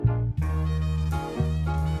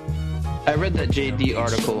I read that JD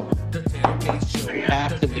article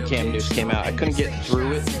after the Cam news came out. I couldn't get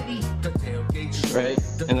through it, right?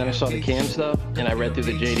 And then I saw the Cam stuff, and I read through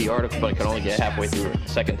the JD article, but I could only get halfway through it the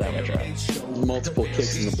second time I tried. Multiple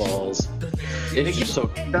kicks in the balls. It's just so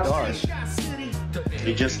dark.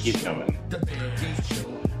 You just keep coming.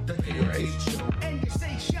 Right.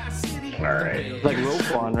 All right. Like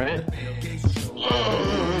Roquan, right?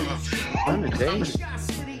 On the day.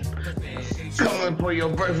 Coming for your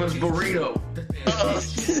breakfast burrito.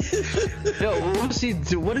 Yo,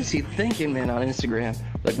 what is he thinking, man, on Instagram?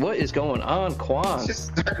 Like, what is going on, Quan?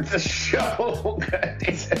 Just start the show.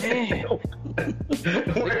 Damn.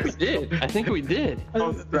 I think we did.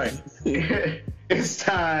 Oh, right. It's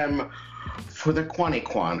time for the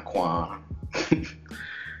Quan.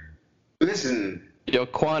 Listen. Yo,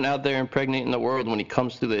 Quan out there impregnating the world when he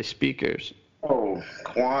comes through the speakers. Oh,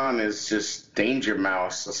 Quan is just Danger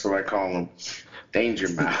Mouse. That's what I call him. Danger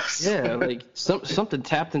Mouse. Yeah, like something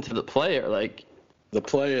tapped into the player. Like the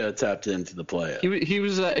player tapped into the player. He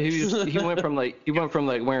went from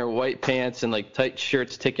wearing white pants and like tight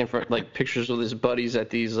shirts, taking for like pictures with his buddies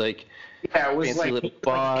at these like fancy little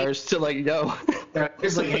bars to like yo.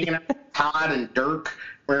 He's like hanging out with Todd and Dirk,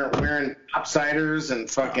 wearing topsiders and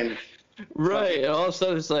fucking. Right, and all of a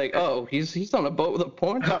sudden it's like, oh, he's on a boat with a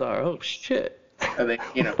porn star. Oh shit. And then,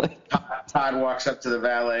 Todd walks up to the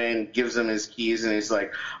valet and gives him his keys, and he's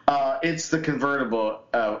like, it's the convertible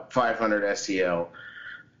 500 SEL.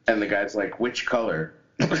 And the guy's like, which color?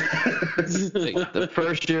 The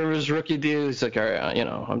first year of his rookie deal, he's like, all right,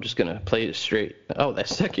 I'm just going to play it straight. Oh, that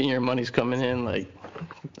second year money's coming in, like,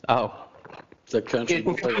 oh. The country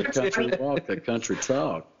walk, the country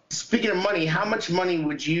talk. Speaking of money, how much money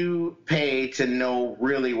would you pay to know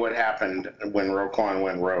really what happened when Roquan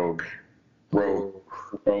went rogue?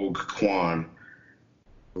 Rogue Quan.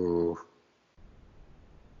 Ooh.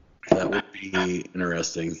 That would be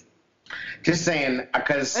interesting. Just saying,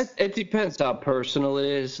 because it depends how personal it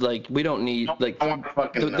is. Like, we don't need like. I want to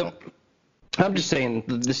fucking know. I'm just saying,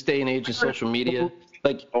 this day and age of social media,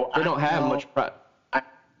 like they don't have much.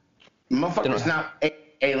 Motherfuckers not.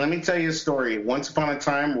 Hey, let me tell you a story. Once upon a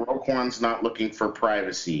time, Roquan's not looking for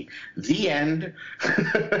privacy. The end.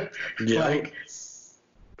 Yeah. Like,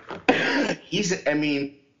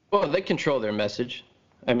 well, they control their message.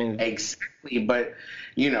 I mean, exactly, but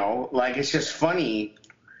like it's just funny.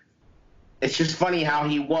 It's just funny how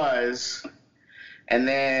he was, and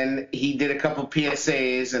then he did a couple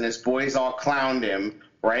PSAs, and his boys all clowned him,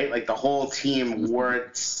 right? Like the whole team were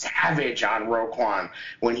savage on Roquan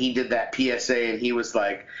when he did that PSA, and he was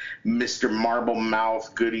like Mr. Marble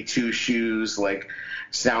Mouth, Goody Two Shoes, like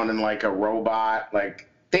sounding like a robot, like.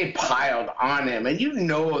 They piled on him, and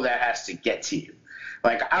that has to get to you.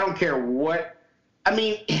 Like, I don't care what – I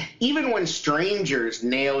mean, even when strangers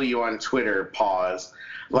nail you on Twitter,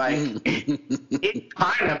 like, it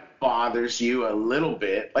kind of bothers you a little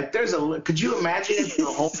bit. Like, could you imagine if the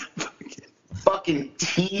whole fucking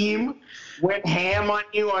team went ham on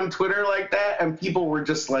you on Twitter like that, and people were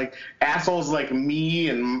just, like, assholes like me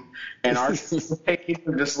and our taking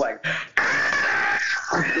were just like –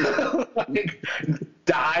 like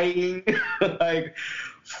dying, like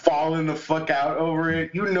falling the fuck out over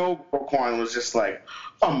it. Roquan was just like,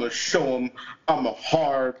 I'm gonna show him I'm a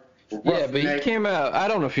hard. Yeah, but he came out. I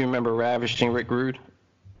don't know if you remember ravishing Rick Rude.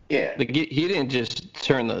 Yeah, like he didn't just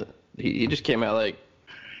turn he just came out like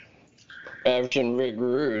ravishing Rick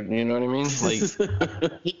Rude. You know what I mean? Like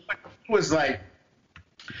he was like,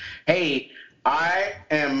 hey, I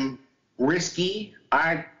am risky.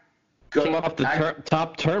 I came off the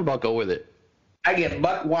top turnbuckle with it. I get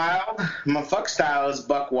buck wild. My fuck style is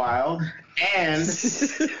buck wild. And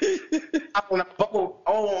out on a boat.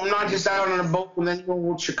 Oh, I'm not just out on a boat and then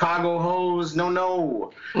with Chicago hoes.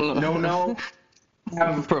 No. Professional.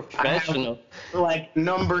 I have, like,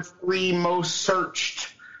 number 3 most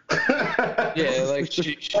searched. Yeah, like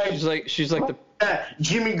she's like the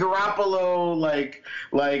Jimmy Garoppolo,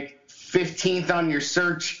 like 15th on your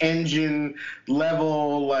search engine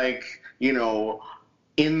level, like,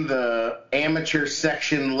 in the amateur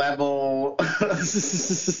section level,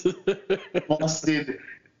 busted,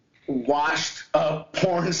 washed up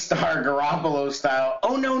porn star Garoppolo style.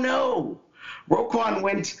 Oh, no. Roquan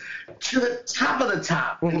went to the top of the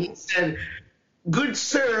top, and he said, good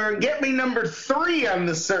sir, get me number 3 on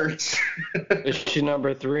the search. Is she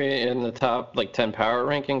number 3 in the top, 10 power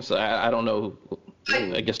rankings? I don't know.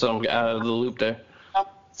 I guess I'm out of the loop there.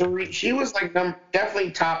 3. She was,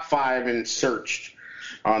 definitely top 5 and searched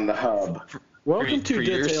on the hub. Welcome to the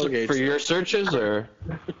TailGate. For your searches, or?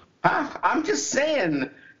 I'm just saying.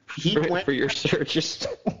 He went for your searches.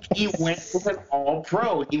 He went with an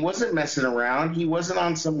all-pro. He wasn't messing around. He wasn't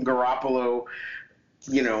on some Garoppolo,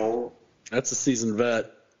 That's a seasoned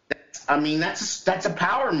vet. I mean, that's a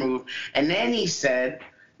power move. And then he said,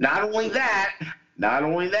 not only that, gonna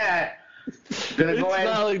go ahead. It's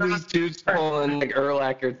not like these dudes pulling like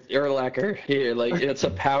Urlacher here. Like, it's a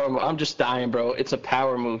power move. I'm just dying, bro. It's a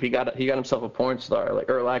power move. He got himself a porn star. Like,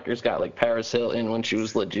 Urlacher's got like Paris Hilton when she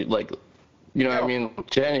was legit, like, you know what I mean?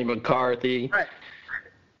 Jenny McCarthy. Right.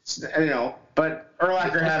 But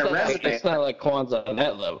Urlacher had a resume. It's not like Kwanzaa on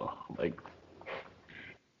that level. Like.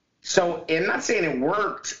 So, I'm not saying it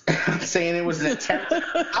worked. I'm saying it was an attempt.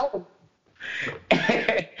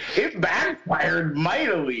 It backfired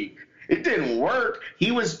mightily. It didn't work.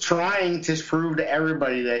 He was trying to prove to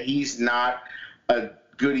everybody that he's not a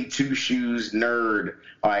goody two-shoes nerd.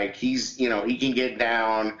 Like, he can get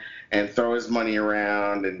down and throw his money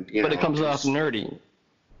around. But it comes off nerdy.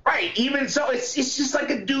 Right. Even so, it's just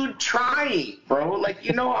like a dude trying, bro. Like,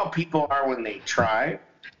 you know how people are when they try?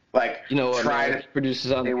 Like, try to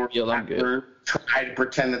produces on the field. I'm good. Try to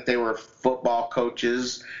pretend that they were football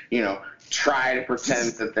coaches. Try to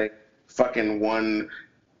pretend that they fucking won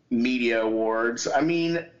media awards. I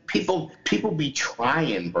mean, people be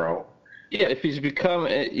trying, bro. Yeah, if he's become,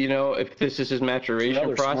 if this is his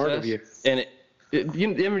maturation process, and you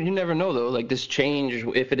never know though. Like, this change,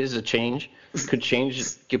 if it is a change,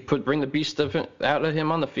 could bring the beast out of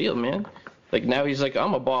him on the field, man. Like, now he's like,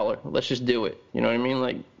 I'm a baller. Let's just do it. You know what I mean?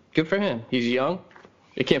 Like, good for him. He's young.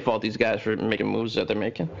 You can't fault these guys for making moves that they're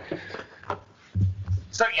making.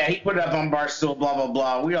 So, yeah, he put it up on Barstool, blah, blah,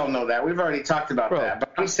 blah. We all know that. We've already talked about that.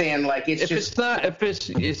 But I'm saying, like, it's not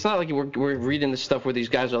like we're reading this stuff where these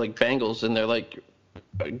guys are like Bengals and they're, like,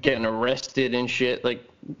 getting arrested and shit. Like,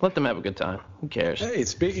 let them have a good time. Who cares? Hey,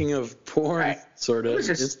 speaking of porn, right. Sort of,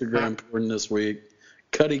 Instagram porn this week.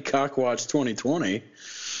 Cuddy Cockwatch 2020.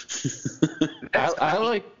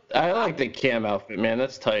 I like the cam outfit, man.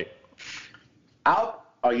 That's tight.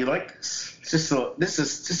 You like this? This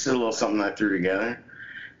is just a little something I threw together.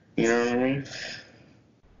 You know what I mean?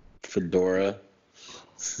 Fedora.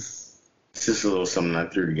 It's just a little something I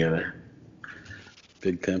threw together.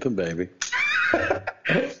 Big pimpin' baby.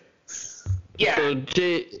 Yeah. So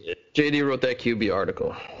JD wrote that QB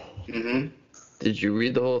article. Mm-hmm. Did you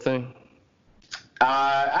read the whole thing?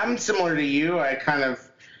 I'm similar to you. I kind of,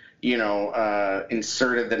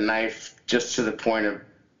 inserted the knife just to the point of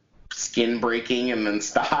skin breaking and then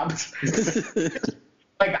stopped.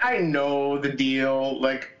 Like, I know the deal.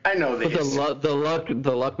 Like, I know the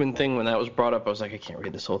Luckman thing, when that was brought up, I was like, I can't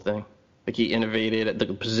read this whole thing. Like, he innovated at the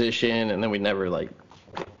position, and then we never, like...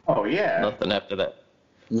 Oh, yeah. Nothing after that.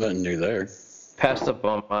 Nothing new there. Passed up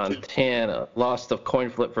on Montana. Lost a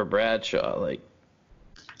coin flip for Bradshaw. Like...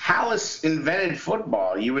 Hallis invented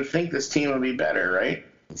football. You would think this team would be better, right?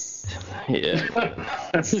 Yeah.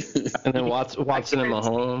 And then Watson and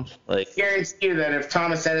Mahomes. Like, I guarantee you that if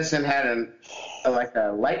Thomas Edison had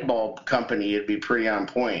a light bulb company, it'd be pretty on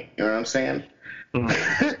point. You know what I'm saying?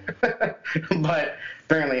 Mm-hmm. But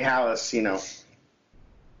apparently Hallis,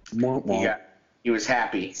 he was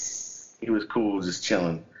happy. He was cool, just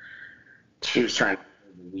chilling. He was trying to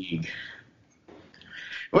win the league.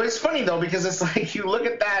 Well, it's funny, though, because it's like you look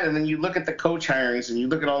at that and then you look at the coach hirings and you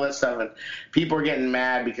look at all that stuff, and people are getting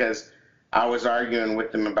mad because I was arguing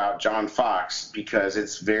with them about John Fox, because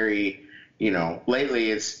it's very,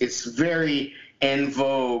 lately it's very en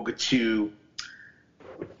vogue to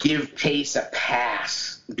give Pace a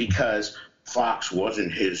pass because Fox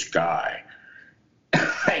wasn't his guy.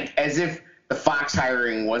 Like, as if the Fox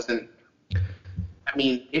hiring wasn't. I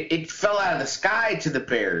mean, it fell out of the sky to the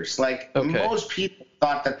Bears. Like, most people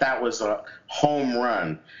thought that was a home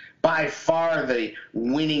run. By far the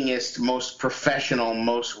winningest, most professional,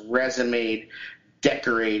 most resumed,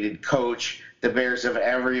 decorated coach the Bears have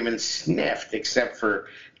ever even sniffed, except for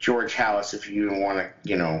George Hallis, if you even want to,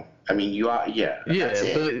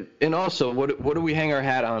 Yeah, and also, what do we hang our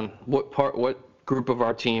hat on? What group of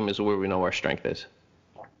our team is where we know our strength is?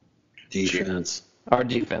 Defense. Our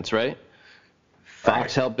defense, right?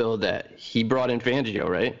 Fox helped build that. He brought in Fangio,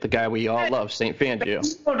 right? The guy we all love, St. Fangio.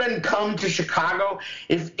 Fangio doesn't come to Chicago.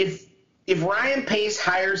 If Ryan Pace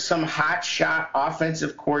hires some hot shot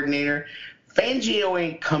offensive coordinator, Fangio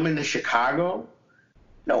ain't coming to Chicago.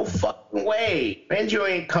 No fucking way. Fangio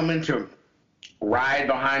ain't coming to ride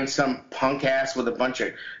behind some punk ass with a bunch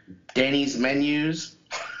of Denny's menus.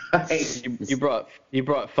 You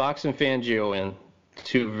brought Fox and Fangio in,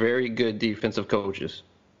 two very good defensive coaches.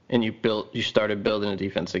 And you started building a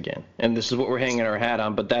defense again, and this is what we're hanging our hat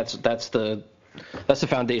on. But that's the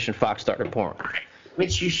foundation Fox started pouring.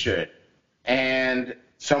 Which you should. And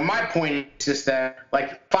so my point is just that,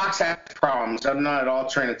 like, Fox has problems. I'm not at all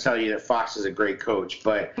trying to tell you that Fox is a great coach,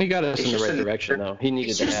 but he got us in the right direction, though. He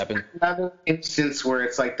needed to happen. Another instance where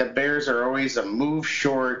it's like the Bears are always a move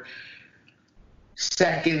short,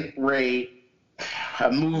 second rate,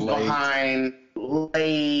 a move behind,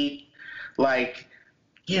 late, like,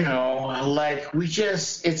 you know, like we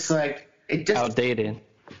just, it's like, it just outdated.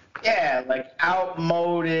 Yeah, like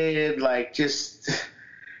outmoded, like just,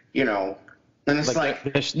 you know, and it's like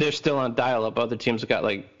they're still on dial-up. Other teams have got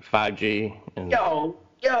like 5G. And... Yo,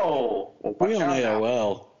 we on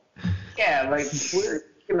AOL. Yeah, like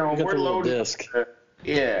we're loading disc.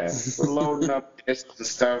 Yeah, we're loading up discs and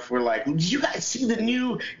stuff. We're like, did you guys see the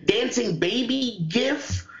new dancing baby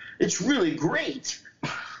GIF? It's really great.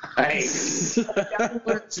 I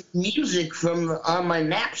downloaded some music from on my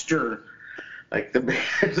Napster. Like the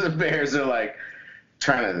Bears are like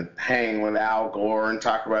trying to hang with Al Gore and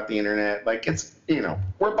talk about the internet. Like it's, you know,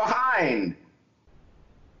 we're behind.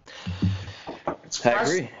 I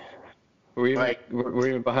agree. We're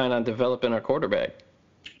even behind on developing our quarterback.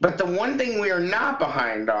 But the one thing we are not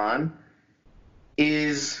behind on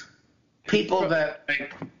is people that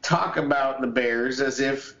like, talk about the Bears as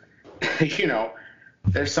if, you know,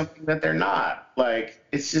 there's something that they're not. Like,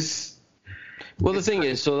 it's just... Well, the thing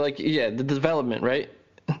is, so, like, yeah, the development, right?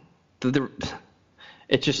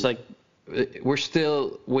 It's just like we're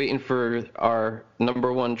still waiting for our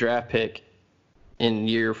number one draft pick in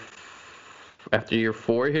after year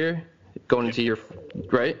 4 here, going into year,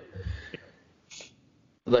 right?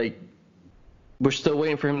 Like, we're still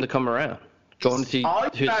waiting for him to come around. Going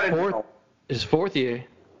to his fourth year,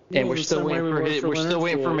 and we're still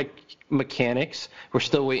waiting for mechanics. We're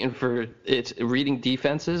still waiting for reading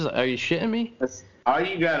defenses. Are you shitting me? All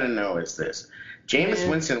you got to know is this: Jameis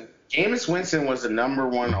Winston was the number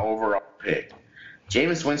 1 overall pick.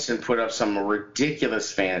 Jameis Winston put up some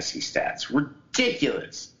ridiculous fantasy stats.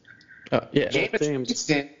 Ridiculous. Yeah. Jameis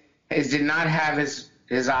Winston did not have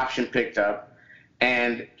his option picked up,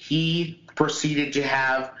 and he proceeded to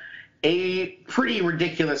have a pretty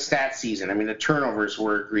ridiculous stat season. I mean, the turnovers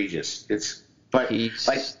were egregious. He's a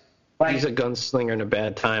gunslinger in a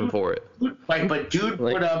bad time for it. But dude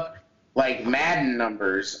put up like Madden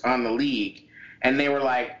numbers on the league, and they were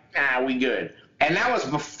like, we good. And that was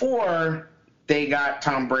before they got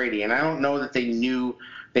Tom Brady. And I don't know that they knew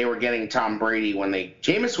they were getting Tom Brady when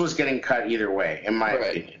Jameis was getting cut either way, in my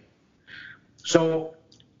opinion. So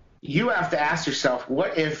you have to ask yourself,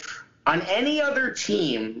 what if on any other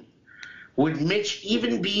team would Mitch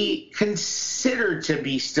even be considered to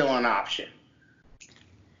be still an option?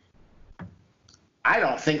 I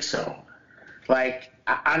don't think so. Like,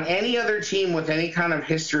 on any other team with any kind of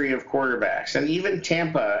history of quarterbacks, and even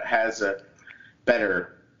Tampa has a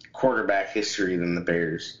better quarterback history than the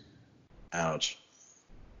Bears. Ouch.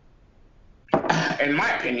 In my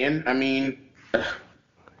opinion, I mean,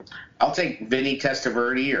 I'll take Vinny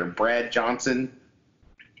Testaverde or Brad Johnson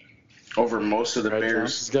over most of the Bears.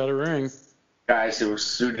 Johnson's got a ring. Guys who were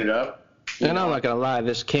suited up. And I'm not going to lie,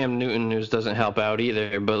 this Cam Newton news doesn't help out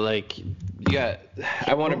either. But, like,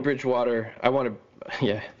 I wanted Bridgewater. I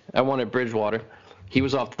wanted Bridgewater. He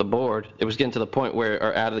was off the board. It was getting to the point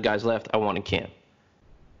where, out of the guys left, I wanted Cam.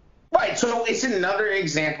 Right, so it's another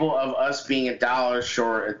example of us being $1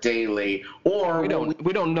 short a day late. Or we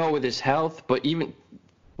don't know with his health, but even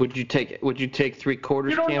would you take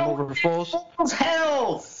 3/4 Cam over Foles?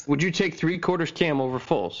 Health. Would you take 3/4 Cam over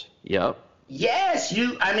Foles? Yep. Yes,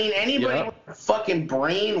 anybody with a fucking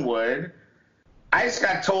brain would. I just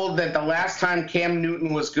got told that the last time Cam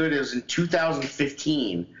Newton was good was in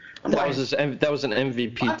 2015. That was an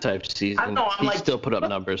MVP type season. He still put up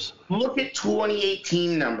numbers. Look at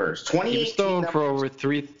 2018 numbers. 2018 he was throwing for over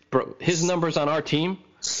 3. His numbers on our team.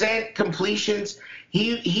 Percent completions.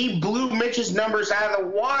 He blew Mitch's numbers out of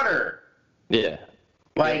the water. Yeah.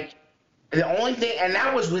 The only thing, and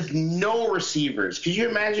that was with no receivers. Could you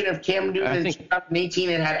imagine if Cam Newton in 2018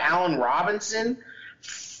 had Allen Robinson?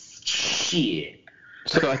 Shit.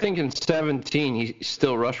 So I think in 17 he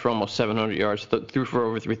still rushed for almost 700 yards, threw for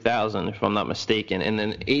over 3,000 if I'm not mistaken. And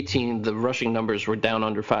then 18 the rushing numbers were down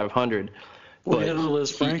under 500. Well, he had a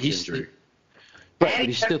Liz Frank history. Right, but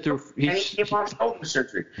he still threw. And he came off open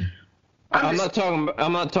surgery. I'm not talking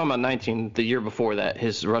about 19. The year before that,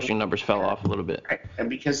 his rushing numbers fell off a little bit. Right. And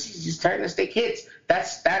because he's just starting to stick hits.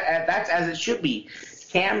 That's as it should be.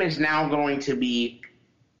 Cam is now going to be.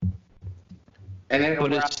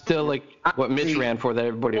 But it's still like what Mitch ran for that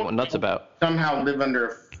everybody went nuts about. Somehow live under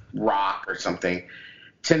a rock or something.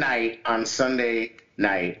 Tonight, on Sunday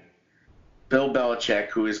night, Bill Belichick,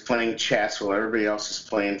 who is playing chess while everybody else is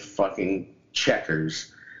playing fucking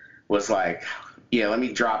checkers, was like, yeah, let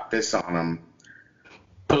me drop this on him.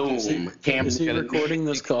 Boom. Cam. Is he recording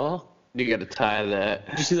this call? You got to tie that.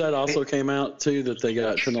 Did you see that also came out, too, that they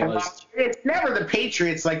got penalized? It's never the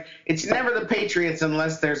Patriots. Like, it's never the Patriots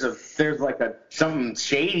unless there's something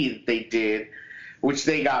shady that they did, which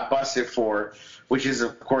they got busted for, which is,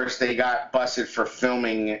 of course, they got busted for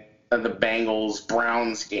filming the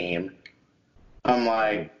Bengals-Browns game. I'm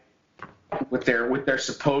like, with their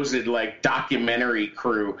supposed, like, documentary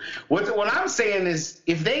crew. What I'm saying is,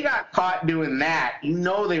 if they got caught doing that, you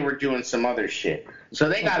know they were doing some other shit. So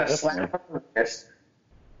they got a slap on the wrist.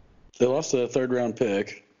 They lost a third-round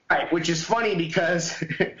pick. Right, which is funny because,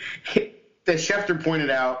 as Schefter pointed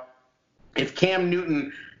out, if Cam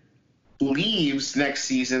Newton leaves next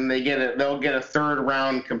season, they'll get a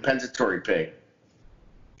third-round compensatory pick.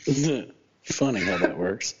 Funny how that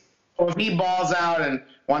works. Well, if he balls out and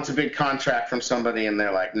wants a big contract from somebody, and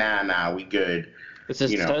they're like, nah, we good. It's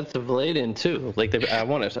just starts to blade in too. Like I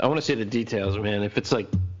want to see the details, man. If it's like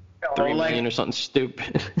 $3 million or something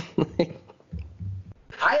stupid.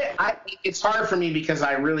 It's hard for me because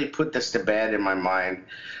I really put this to bed in my mind.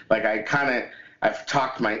 Like I've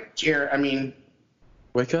talked Jared. I mean,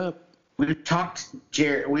 wake up. We've talked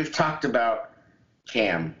about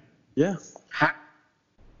Cam. Yeah.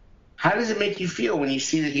 How does it make you feel when you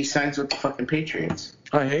see that he signs with the fucking Patriots?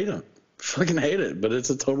 I hate him. Fucking hate it, but it's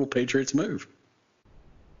a total Patriots move.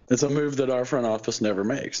 It's a move that our front office never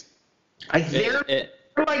makes. They're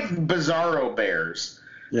like bizarro Bears.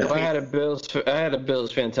 Yeah. I had a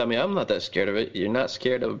Bills fan tell me, I'm not that scared of it. You're not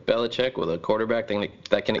scared of Belichick with a quarterback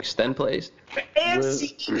that can extend plays?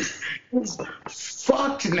 AFC is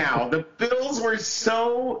fucked now. The Bills were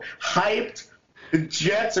so hyped. The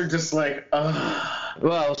Jets are just like, ugh.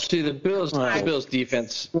 Well, see, the Bills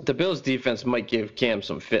defense might give Cam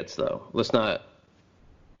some fits, though. Let's not.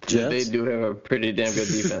 Jets? They do have a pretty damn good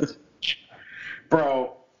defense.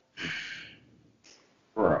 Bro.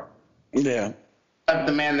 Yeah.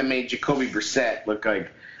 The man that made Jacoby Brissett look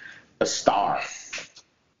like a star.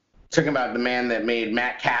 Talking about the man that made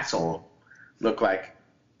Matt Castle look like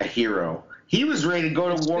a hero. He was ready to go to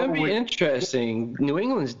war. It's going to be interesting. New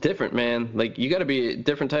England's different, man. Like, you got to be a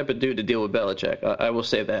different type of dude to deal with Belichick. I will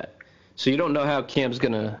say that. So you don't know how Cam's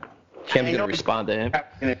gonna respond to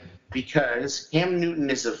him. Because Cam Newton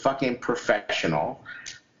is a fucking professional.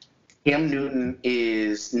 Cam Newton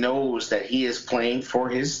knows that he is playing for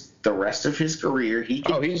the rest of his career. He's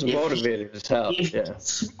motivated as hell. If he's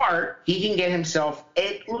smart, he can get himself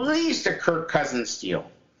at least a Kirk Cousins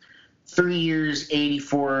deal. 3 years,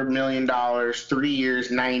 $84 million. 3 years,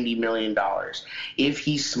 $90 million. If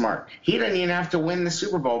he's smart. He doesn't even have to win the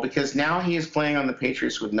Super Bowl because now he is playing on the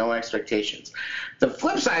Patriots with no expectations. The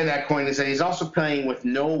flip side of that coin is that he's also playing with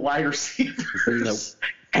no wide receivers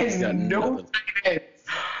and no tight ends.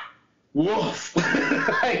 Woof.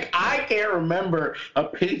 Like, I can't remember a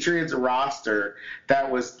Patriots roster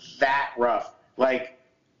that was that rough. Like,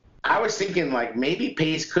 I was thinking, like, maybe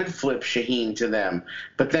Pace could flip Shaheen to them,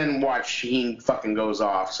 but then watch Shaheen fucking goes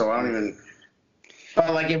off. So I don't even.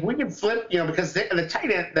 But like, if we could flip, because the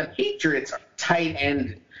tight end, the Patriots are tight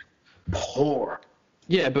end poor.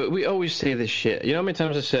 Yeah, but we always say this shit. You know how many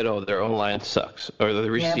times I said, "Oh, their own line sucks," or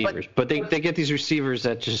the receivers, but they get these receivers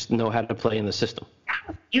that just know how to play in the system.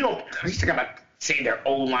 You don't. You're talking about saying their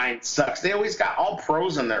O line sucks. They always got all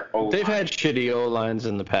pros in their O line. They've had shitty O lines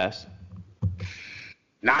in the past.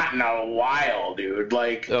 Not in a while, dude.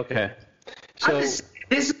 Like, okay. So this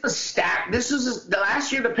is a stack. The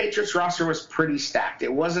last year the Patriots roster was pretty stacked.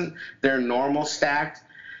 It wasn't their normal stacked.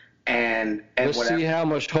 And we'll whatever. see how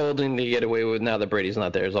much holding they get away with now that Brady's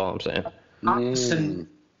not there. Is all I'm saying.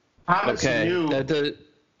 Okay.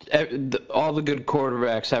 All the good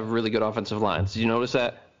quarterbacks have really good offensive lines. Did you notice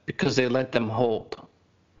that? Because they let them hold.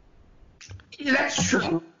 That's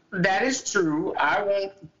true. That is true. I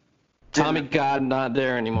won't. Tommy God not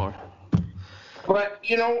there anymore. But,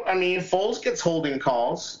 Foles gets holding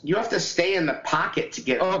calls. You have to stay in the pocket to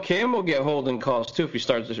get. Oh, Cam will get holding calls too if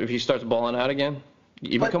he starts balling out again.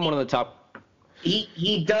 You become one of the top.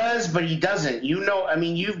 He does, but he doesn't.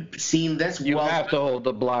 You've seen this. You have to hold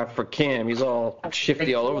the block for Cam. He's all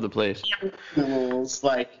shifty all over the place.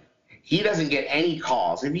 Like, he doesn't get any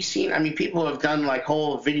calls. Have you seen? People have done like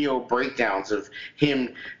whole video breakdowns of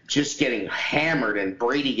him just getting hammered, and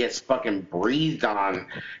Brady gets fucking breathed on,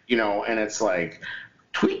 and it's like,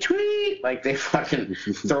 tweet, like they fucking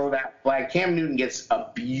throw that flag. Cam Newton gets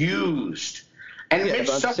abused. And at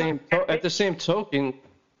the same token,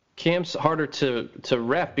 Cam's harder to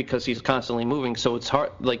rep because he's constantly moving, so it's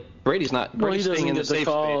hard. Like Brady's not. Brady's he doesn't in get the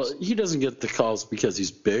call. space. He doesn't get the calls because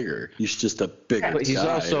he's bigger. He's just a bigger But he's guy.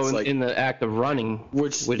 also in the act of running,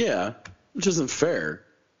 which isn't fair.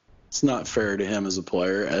 It's not fair to him as a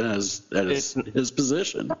player and as his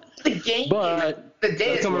position. The game, but the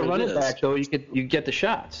day become a running back, though, you get the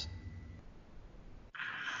shots.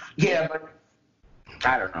 Yeah, but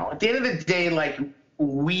I don't know. At the end of the day, like,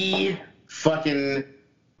 we fucking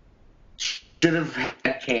should have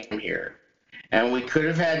had Cam here. And we could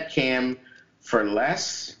have had Cam for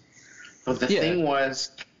less. But the thing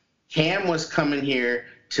was, Cam was coming here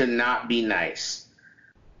to not be nice.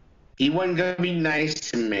 He wasn't going to be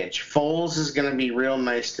nice to Mitch. Foles is going to be real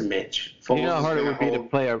nice to Mitch. Foles, you know how hard it would be to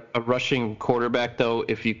play a rushing quarterback, though,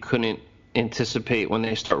 if you couldn't anticipate when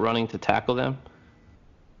they start running to tackle them?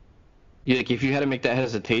 Like, if you had to make that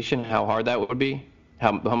hesitation, how hard that would be,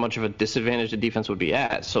 how much of a disadvantage the defense would be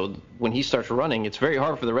at. So when he starts running, it's very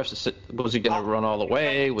hard for the rest to sit. Was he going to run all the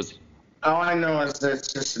way? All I know is that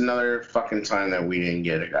it's just another fucking time that we didn't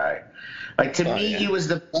get a guy. Like, to me, he was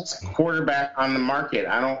the best quarterback on the market.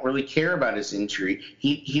 I don't really care about his injury.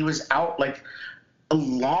 He was out, like, a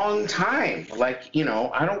long time. Like, you know,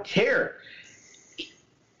 I don't care.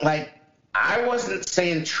 Like, I wasn't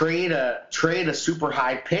saying trade a super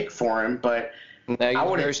high pick for him, but now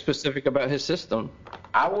you're very specific about his system.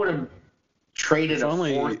 I would have traded a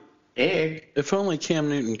fourth pick. If only Cam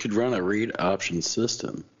Newton could run a read option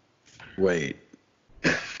system. Wait.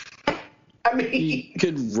 I mean, he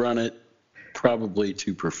could run it probably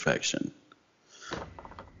to perfection.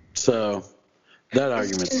 So that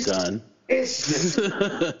argument's done.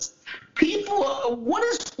 It's people. What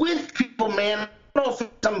is with people, man? I don't know if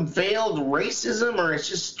it's some veiled racism or it's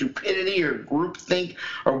just stupidity or groupthink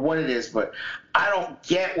or what it is, but I don't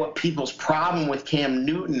get what people's problem with Cam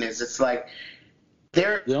Newton is. It's like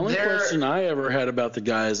the only question I ever had about the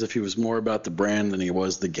guy is if he was more about the brand than he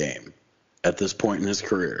was the game at this point in his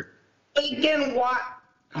career. Again,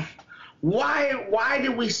 why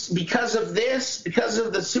did we, because of this, because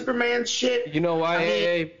of the Superman shit? You know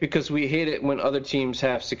why? Because we hate it when other teams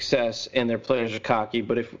have success and their players are cocky.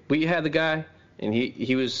 But if we had the guy and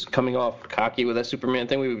he was coming off cocky with that Superman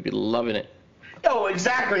thing, we would be loving it. Oh,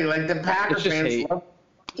 exactly. Like the Packers fans love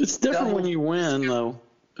it. It's different when you win, though,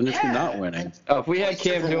 than if you're not winning. Oh, if we had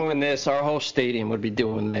Cam doing this, our whole stadium would be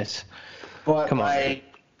doing this. But come on.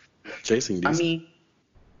 Chasing decent. I mean,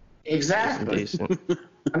 exactly.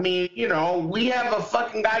 I mean, you know, we have a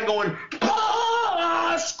fucking guy going,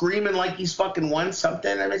 screaming like he's fucking won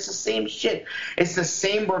something, and it's the same shit. It's the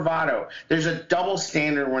same bravado. There's a double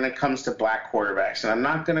standard when it comes to black quarterbacks, and I'm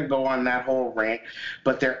not going to go on that whole rant,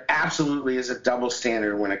 but there absolutely is a double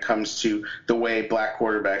standard when it comes to the way black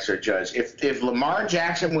quarterbacks are judged. If Lamar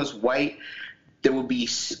Jackson was white, there would be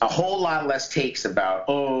a whole lot less takes about,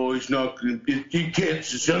 he's not, he can't,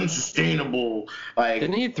 it's unsustainable. Like,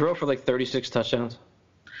 didn't he throw for like 36 touchdowns?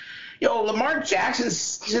 Yo, Lamar Jackson's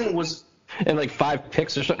season was... And like 5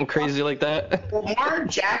 picks or something crazy like that? Lamar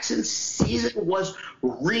Jackson's season was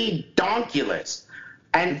redonkulous.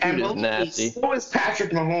 And nasty. So was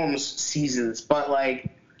Patrick Mahomes' seasons, but like...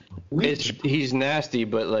 He's nasty,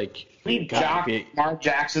 but like... We jocked Lamar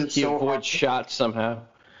Jackson so hard. He avoids shots somehow.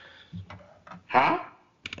 Huh?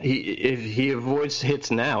 He avoids hits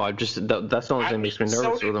now. That's the only thing that makes me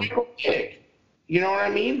nervous with him. Michael Vick. You know what I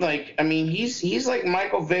mean? Like, I mean, he's like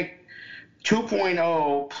Michael Vick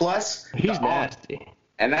 2.0 plus. He's nasty.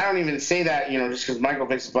 And I don't even say that, you know, just because Michael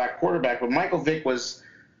Vick's a black quarterback, but Michael Vick was,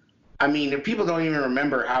 I mean, if people don't even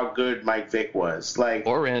remember how good Mike Vick was. Like,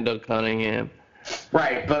 or Randall Cunningham.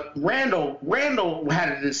 Right, but Randall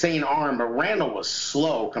had an insane arm, but Randall was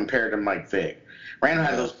slow compared to Mike Vick. Randall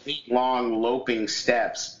had those big, long, loping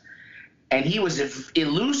steps. And he was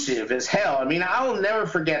elusive as hell. I mean, I'll never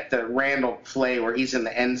forget the Randall play where he's in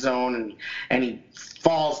the end zone and he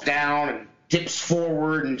falls down and dips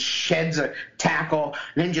forward and sheds a tackle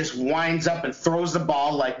and then just winds up and throws the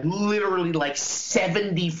ball like literally like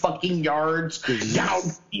 70 fucking yards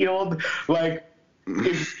downfield. Like,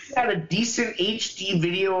 if you had a decent HD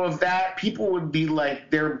video of that, people would be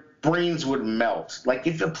like, their brains would melt. Like,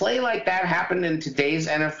 if a play like that happened in today's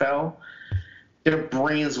NFL, their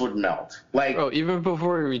brains would melt. Like, bro, even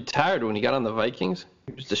before he retired, when he got on the Vikings,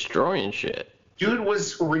 he was destroying shit. Dude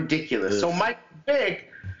was ridiculous. So Mike Vick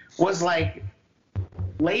was like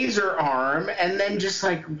laser arm and then just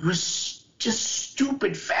like was just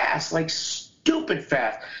stupid fast. Like,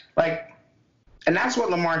 and that's what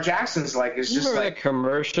Lamar Jackson's like. Is just remember like that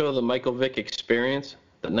commercial, the Michael Vick Experience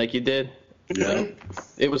that Nike did? Yeah.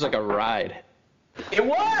 It was like a ride. It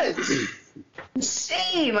was.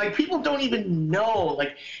 insane. Like, people don't even know.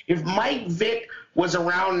 Like, if Mike Vick was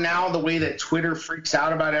around now the way that Twitter freaks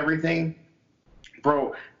out about everything,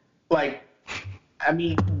 bro, like, I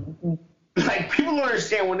mean, like, people don't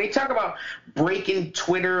understand when they talk about breaking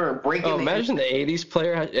Twitter or breaking. Oh, imagine the '80s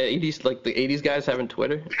player, '80s like the '80s guys having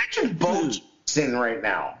Twitter. Imagine Bo Jackson right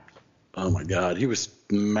now. Oh my God, he was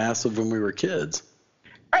massive when we were kids.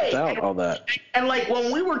 Right. Without all that. And like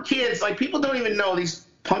when we were kids, like people don't even know, these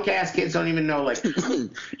punk ass kids don't even know, like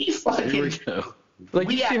he fucking. Here we go.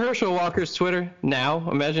 Like, you see Herschel Walker's Twitter now?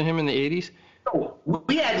 Imagine him in the '80s.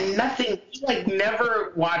 We had nothing. We like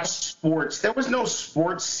never watched sports. There was no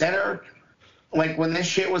Sports Center. Like when this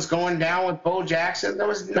shit was going down with Bo Jackson, there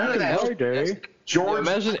was none of that. George,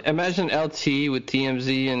 imagine LT with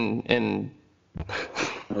TMZ and.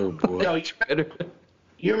 Oh boy. No,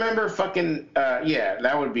 you remember fucking yeah,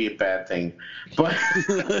 that would be a bad thing. But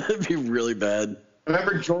it'd be really bad.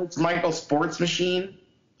 Remember George Michael Sports Machine?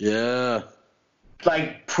 Yeah.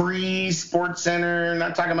 Like pre-Sports Center,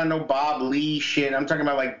 not talking about no Bob Lee shit. I'm talking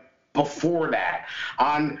about like before that.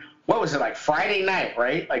 On what was it, like Friday night,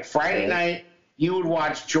 right? Like Friday night, you would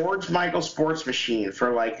watch George Michael Sports Machine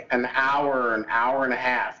for like an hour and a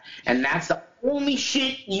half. And that's the only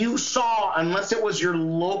shit you saw unless it was your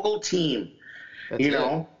local team. That's you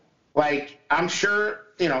know? Like, I'm sure,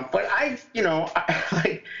 you know, but I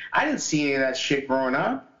didn't see any of that shit growing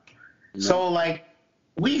up. No. So, like,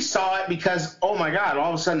 we saw it because, oh, my God,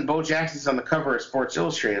 all of a sudden Bo Jackson's on the cover of Sports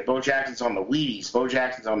Illustrated. Bo Jackson's on the Wheaties. Bo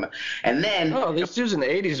Jackson's on the – and then – oh, these dudes in the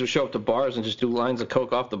 80s would show up to bars and just do lines of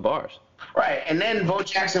coke off the bars. Right, and then Bo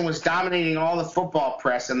Jackson was dominating all the football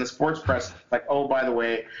press and the sports press. Like, oh, by the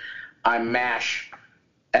way, I'm MASH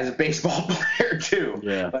as a baseball player, too.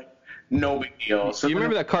 Yeah. Like, no big deal. So you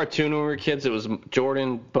remember that cartoon when we were kids? It was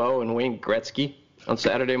Jordan, Bo, and Wayne Gretzky on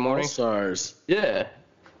Saturday morning? All-Stars. Yeah.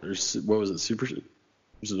 What was it,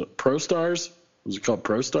 was it Pro Stars? Was it called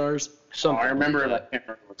Pro Stars? I remember it. I can't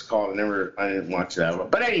remember what it's called. I didn't watch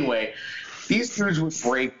that. But anyway, these dudes would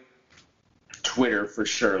break Twitter for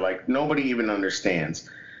sure. Like, nobody even understands.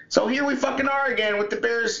 So here we fucking are again with the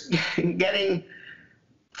Bears getting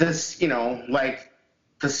this, you know, like,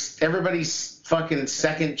 this everybody's fucking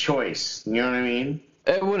second choice. You know what I mean?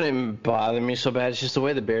 It wouldn't bother me so bad. It's just the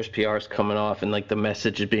way the Bears PR is coming off, and like the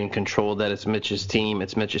message is being controlled that it's Mitch's team.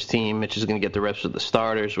 It's Mitch's team. Mitch is going to get the reps with the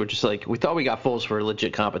starters. We're just like, we thought we got Foles for a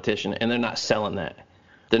legit competition, and they're not selling that.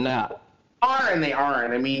 They're not. They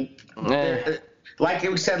aren't. I mean, like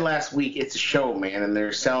we said last week, it's a show, man, and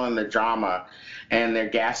they're selling the drama, and they're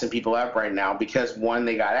gassing people up right now because, one,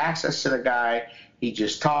 they got access to the guy. He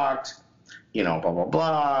just talked, you know, blah, blah,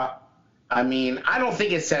 blah. I mean, I don't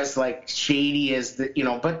think it's as, like, shady as the, you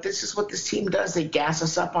know, but this is what this team does. They gas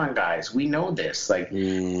us up on guys. We know this. Like,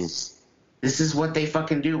 this is what they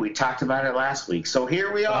fucking do. We talked about it last week. So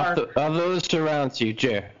here we are. Of those surrounds you,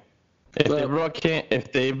 Jer, if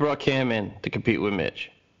they brought Cam in to compete with Mitch,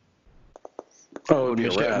 how would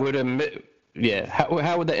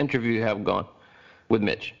that interview have gone with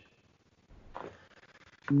Mitch?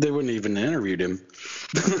 They wouldn't even interviewed him.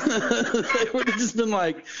 They would have just been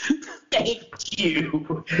like, "Thank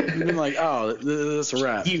you." Been like, "Oh, that's a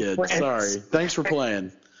wrap, kid. Friends. Sorry. Thanks for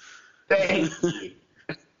playing." Thank you.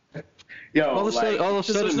 Yo, all of a sudden,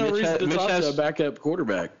 there's no Mitch reason to talk has to a backup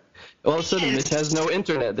quarterback. All of a sudden, Mitch has no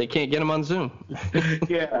internet. They can't get him on Zoom.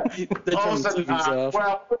 Yeah. All of a sudden,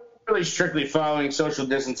 well, we're really strictly following social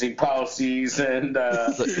distancing policies, and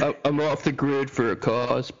I'm off the grid for a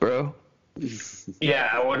cause, bro.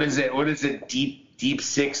 Yeah, what is it? Deep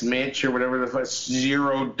Six Mitch or whatever the fuck.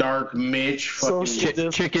 Zero Dark Mitch.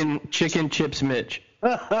 Chicken chips Mitch.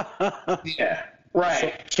 Yeah,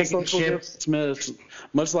 right. Chicken chips Mitch.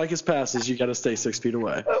 Much like his passes, you got to stay 6 feet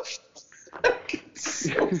away.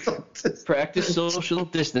 Practice social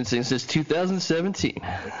distancing since 2017.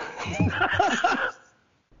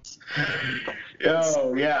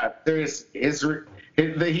 Oh yeah, there's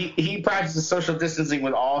he practices social distancing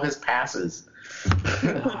with all his passes.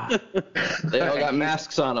 They all got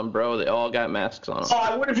masks on them, bro. They all got masks on them. Oh,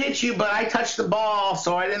 I would have hit you, but I touched the ball,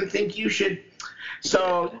 so I didn't think you should.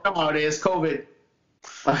 So, you know how it is, COVID.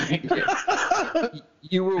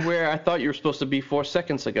 You were where I thought you were supposed to be 4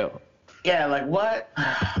 seconds ago. Yeah, like what?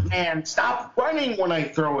 Man, stop running when I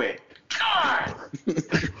throw it. God!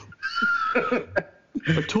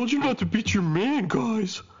 I told you not to beat your man,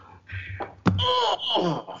 guys.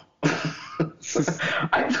 Oh.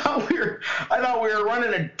 I thought we were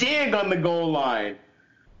running a dig on the goal line.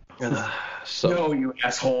 No, you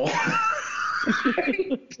asshole.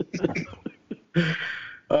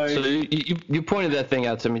 So you pointed that thing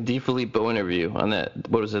out to me, DeFilippo interview on that,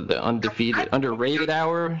 what was it, the Undefeated, Underrated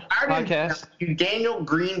Hour podcast? Daniel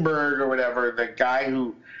Greenberg or whatever, the guy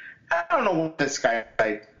who, I don't know what this guy's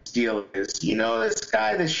deal is. You know, this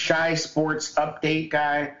guy, this shy sports update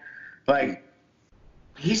guy, like,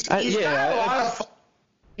 he's got a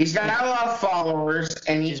lot of followers,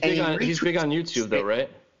 and he's big on YouTube though, right?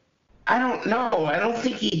 I don't know. I don't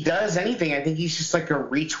think he does anything. I think he's just like a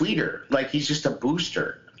retweeter. Like, he's just a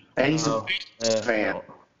booster. And he's a big fan.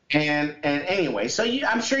 And anyway, so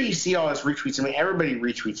I'm sure you see all his retweets. I mean, everybody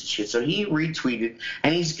retweets and shit. So he retweeted,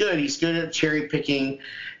 and he's good. He's good at cherry picking,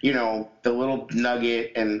 you know, the little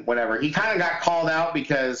nugget and whatever. He kind of got called out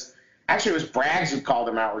because actually it was Braggs who called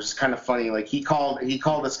him out, which is kind of funny. Like, he called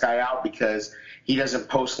this guy out because he doesn't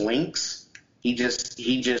post links. He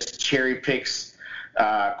just cherry picks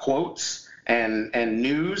quotes and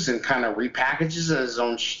news and kind of repackages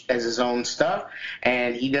as his own stuff,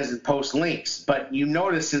 and he doesn't post links. But you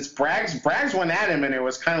notice since Braggs went at him, and it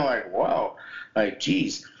was kind of like, whoa, like,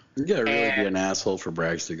 geez. You gotta really be an asshole for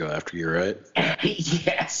Braggs to go after you, right?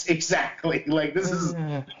 Yes, exactly. Like, this is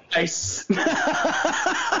nice.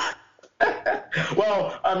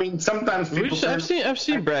 Well, I mean, sometimes people. I've seen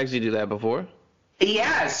Braggsy do that before.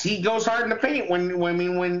 Yes, he goes hard in the paint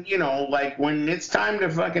when you know, like, when it's time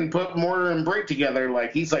to fucking put mortar and brick together,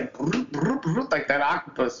 like, he's like like that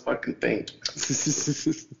octopus fucking thing.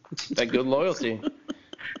 That good loyalty.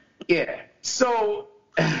 Yeah. So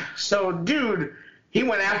dude, he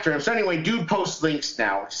went after him. So anyway, dude posts links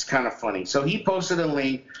now, which is kind of funny. So he posted a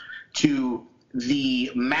link to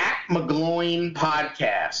the Matt McGloin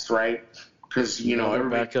podcast, right? Because, you know,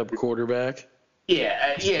 everybody, backup quarterback.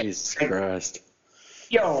 Yeah. Jesus Christ.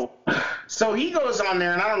 Yo, so he goes on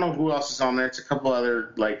there, and I don't know who else is on there. It's a couple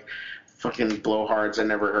other, like, fucking blowhards. I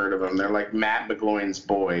never heard of them. They're like Matt McGloin's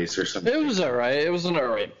boys or something. It was all right. It was an all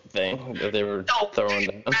right thing that they were throwing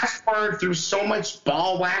down. Fast forward through so much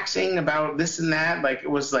ball waxing about this and that. Like,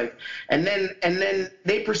 it was like, and then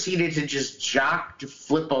they proceeded to just jock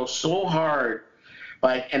Flippo so hard.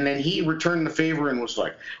 Like, and then he returned the favor and was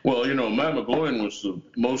like, well, you know, Matt McGloin was the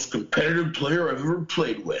most competitive player I've ever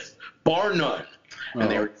played with, bar none. And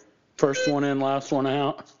they were first one in, last one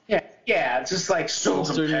out. Yeah, it's just like so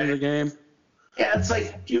competitive in the game. Yeah, it's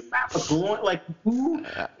like, dude, Matt McGloin, like, who?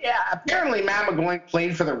 Yeah, apparently Matt McGloin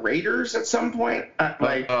played for the Raiders at some point.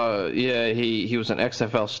 Yeah, he was an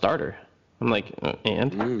XFL starter. I'm like,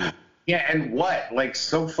 and? Yeah, and what? Like,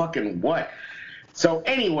 so fucking what? So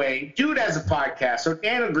anyway, dude has a podcast. So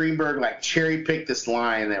Daniel Greenberg, like, cherry picked this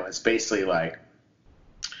line that was basically like,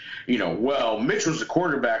 you know, well, Mitch was the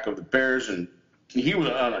quarterback of the Bears, and he was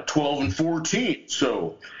on a 12-4 team,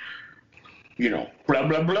 so, you know, blah,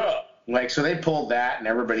 blah, blah. Like, so they pulled that, and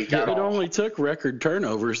everybody got It only took record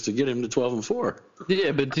turnovers to get him to 12-4.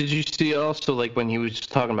 Yeah, but did you see also, like, when he was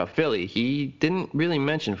talking about Philly, he didn't really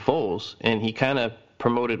mention Foles, and he kind of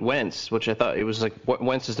promoted Wentz, which I thought it was like,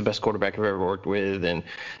 Wentz is the best quarterback I've ever worked with, and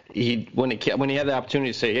when he had the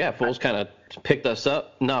opportunity to say, yeah, Foles kind of picked us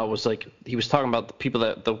up, no, it was like he was talking about the people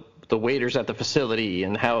that the waiters at the facility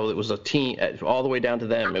and how it was a team all the way down to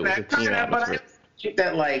them. It was a team atmosphere. But I think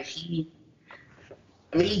that, like, he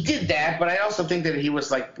did that, but I also think that he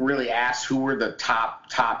was, like, really asked who were the top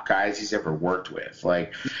guys he's ever worked with.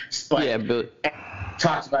 Like yeah, but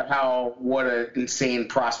talked about what an insane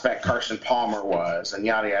prospect Carson Palmer was, and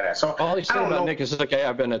yada yada. So all he said about Nick is like, hey,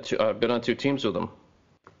 I've been on two teams with him.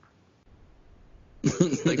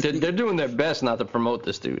 Like, they're doing their best not to promote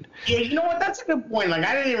this dude. Yeah, you know what? That's a good point. Like,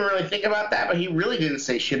 I didn't even really think about that, but he really didn't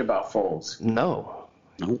say shit about Foles. No.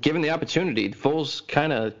 Given the opportunity, Foles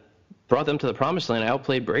kind of brought them to the promised land,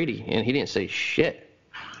 outplayed Brady, and he didn't say shit.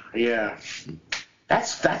 Yeah.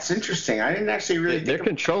 That's interesting. I didn't actually really They're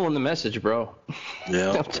controlling the message, bro.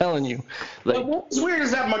 Yeah. I'm telling you. Like, but what's weird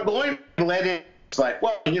is that McGloin led it. It's like,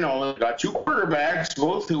 well, you know, got two quarterbacks,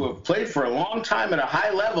 both who have played for a long time at a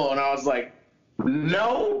high level, and I was like,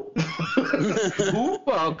 no.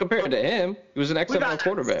 Well, compared to him, he was an XFL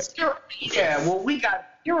quarterback. Yeah, well, we got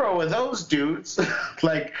 0 of those dudes.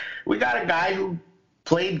 Like, we got a guy who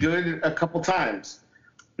played good a couple times.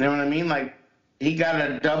 You know what I mean? Like, he got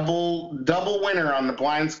a double winner on the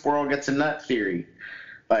blind squirrel gets a nut theory.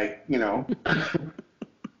 Like, you know.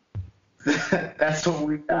 That's what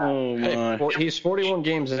we got. Oh, my. Hey, he's 41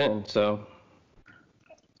 games in, so.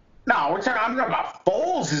 No, I'm talking about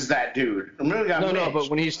Foles is that dude. No,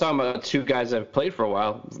 but when he's talking about two guys that have played for a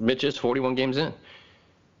while, Mitch is 41 games in.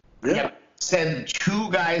 Yeah. Said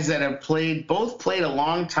two guys that have both played a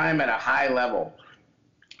long time at a high level.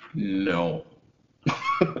 No.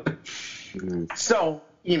 So,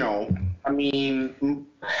 you know, I mean,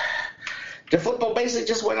 DeFilippo basically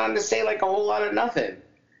just went on to say like a whole lot of nothing.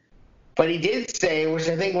 But he did say, which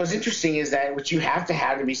I think was interesting, is that what you have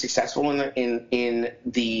to be successful in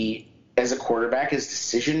the as a quarterback is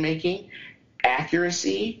decision making,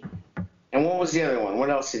 accuracy, and what was the other one? What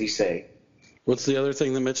else did he say? What's the other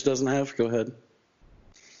thing that Mitch doesn't have? Go ahead.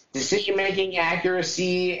 Decision making,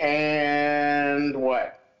 accuracy, and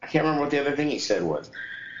what? I can't remember what the other thing he said was.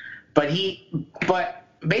 But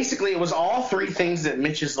basically, it was all three things that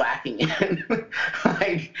Mitch is lacking in.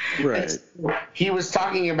 Like, right. He was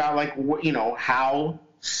talking about like how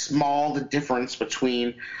small the difference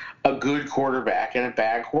between a good quarterback and a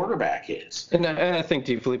bad quarterback is. And I think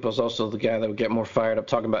DeFilippo's also the guy that would get more fired up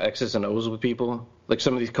talking about X's and O's with people. Like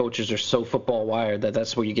some of these coaches are so football wired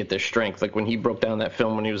that's where you get their strength. Like when he broke down that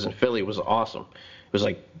film when he was in Philly, it was awesome. It was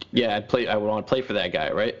like, yeah, I would want to play for that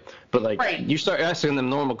guy, right? But like you start asking them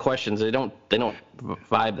normal questions, they don't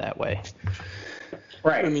vibe that way.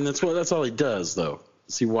 Right. I mean, that's all he does, though.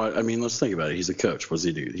 Let's think about it. He's a coach. What does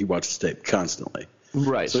he do? He watches tape constantly.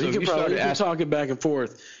 Right. So he could talk it back and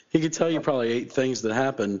forth. He could tell you probably 8 things that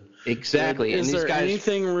happen. Exactly. Is there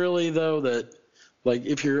anything really, though, that, like,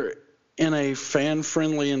 if you're in a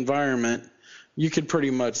fan-friendly environment, you could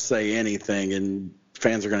pretty much say anything and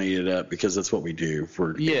fans are going to eat it up because that's what we do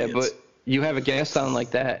for idiots. But you have a guest on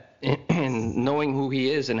like that, and knowing who he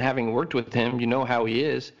is and having worked with him, you know how he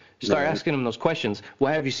is. Start asking him those questions.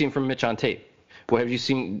 What have you seen from Mitch on tape? What have you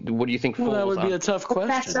seen? What do you think? Well, that would be a tough question.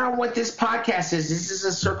 That's not what this podcast is. This is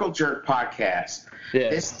a circle jerk podcast. Yeah.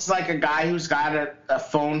 This is like a guy who's got a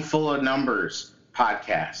phone full of numbers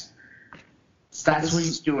podcast. That's what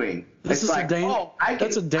he's doing. That's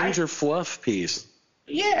a danger fluff piece.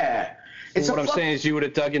 Yeah. What I'm saying is you would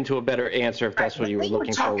have dug into a better answer if that's what you were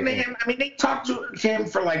looking for. They talked to him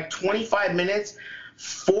for like 25 minutes.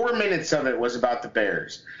 4 minutes of it was about the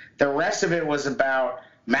Bears. The rest of it was about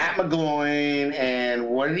Matt McGloin and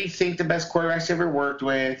what did he think the best quarterbacks ever worked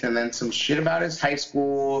with, and then some shit about his high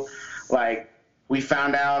school. Like, we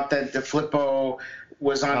found out that DeFilippo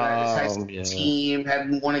was on his high school team,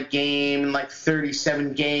 hadn't won a game in like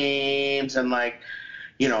 37 games, and like,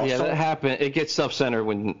 that happened. It gets self-centered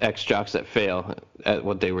when ex-jocks that fail at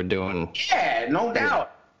what they were doing. Yeah, no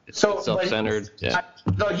doubt. So self-centered.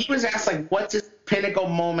 He was asked, like, what's his pinnacle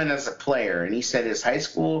moment as a player? And he said his high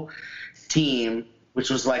school team,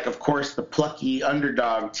 which was, like, of course, the plucky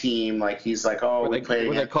underdog team. Like, he's like, were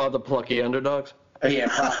they called the plucky underdogs? Yeah,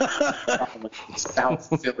 probably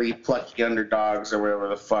South Philly plucky underdogs or whatever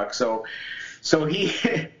the fuck. So he's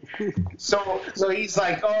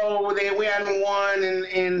like, we hadn't won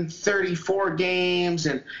in 34 games,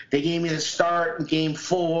 and they gave me the start in game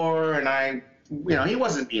 4, and he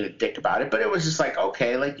wasn't being a dick about it, but it was just like,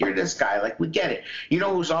 okay, like, you're this guy, like, we get it. You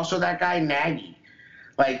know who's also that guy? Nagy.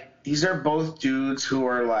 Like, these are both dudes who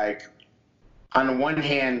are, like, on the one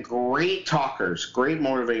hand, great talkers, great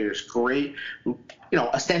motivators, great,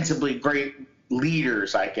 ostensibly great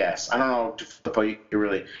leaders, I guess. I don't know if you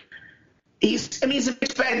really. He's a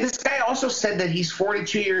big fan. This guy also said that he's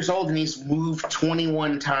 42 years old and he's moved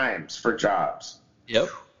 21 times for jobs. Yep.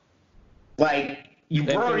 Like, you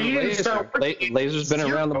didn't start working. Laser's been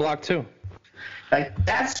around the block too. Like,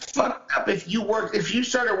 that's fucked up. If you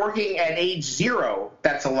started working at age 0,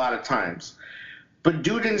 that's a lot of times. But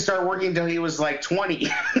dude didn't start working until he was like 20.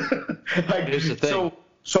 Like, here's the thing.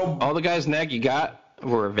 So all the guys Nagy got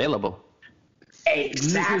were available.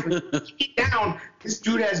 Exactly. Down, this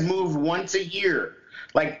dude has moved once a year.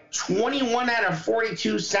 Like, 21 out of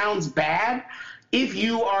 42 sounds bad if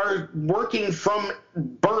you are working from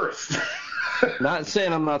birth. I'm not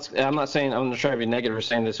saying I'm not trying to be negative or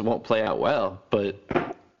saying this won't play out well, but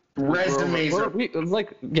resumes we're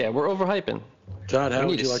overhyping. God, how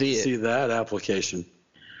would you like to see that application?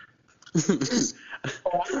 I'm just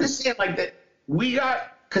saying, like, that we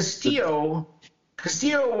got Castillo.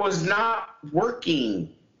 Castillo was not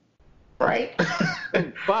working, right?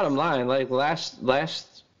 Bottom line, like, last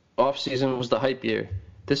offseason was the hype year.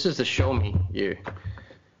 This is the show me year.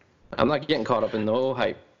 I'm not getting caught up in no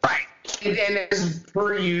hype. Right. And as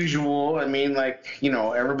per usual, I mean, like,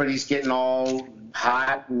 everybody's getting all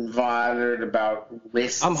hot and bothered about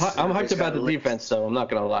lists. I'm hyped about the defense, though. I'm not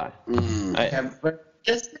gonna lie. But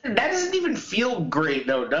that doesn't even feel great,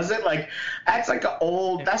 though, does it? Like, that's like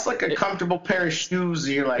a comfortable pair of shoes.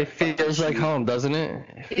 You're like, it feels like home, doesn't it?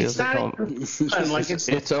 It feels like home. Fun. Like,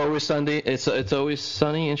 it's always Sunday. It's always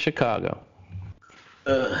sunny in Chicago.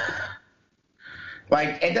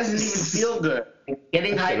 Like, it doesn't even feel good.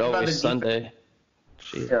 Getting hyped about the Sunday.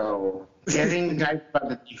 Getting hyped about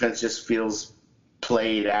the defense just feels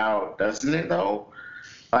played out, doesn't it? Though,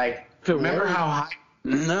 like, remember how high?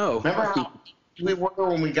 No. Remember how we were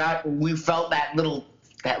when we felt that little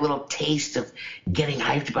taste of getting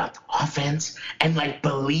hyped about the offense and like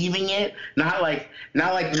believing it, not like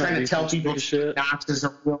trying to tell people Knox is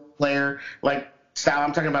a real player, like style.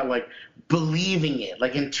 I'm talking about like believing it.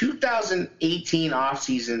 Like in 2018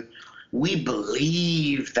 offseason, we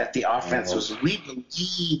believed that the offense we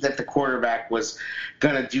believed that the quarterback was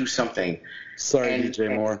gonna do something. Sorry,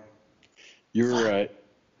 DJ Moore. You were right.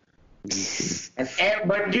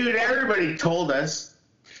 But dude, everybody told us,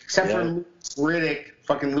 except for Louis Riddick.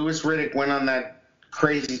 Fucking Louis Riddick went on that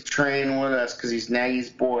crazy train with us because he's Nagy's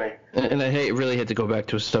boy. And I really hate to go back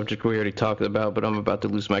to a subject we already talked about, but I'm about to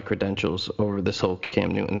lose my credentials over this whole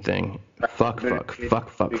Cam Newton thing. Fuck. Fucky,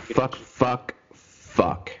 fuck.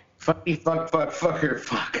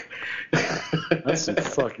 That's some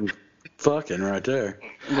fucking right there.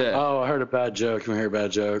 Yeah. Oh, I heard a bad joke. Can we hear a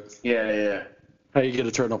bad joke? Yeah. How you get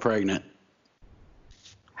a turtle pregnant?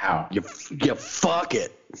 How? You fuck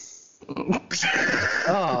it.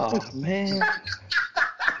 Oh, man.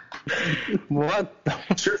 What?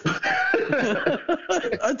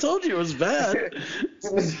 I told you it was bad.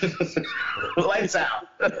 Lights out.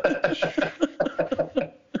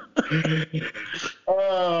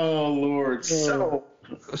 Oh, Lord.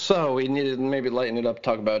 So we needed to maybe lighten it up,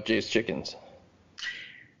 talk about Jay's Chickens.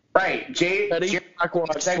 Right.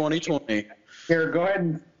 Blackwatch 2020. Here, go ahead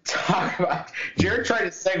and talk about. Jared tried to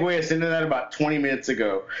segue us into that about 20 minutes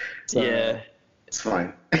ago. So, yeah. It's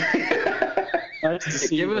fine.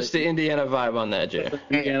 Give us the Indiana vibe on that, Jay.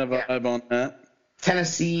 Indiana vibe on that.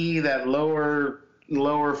 Tennessee, that lower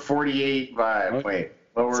 48 vibe. Okay. Wait,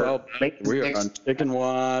 lower. We are on Chicken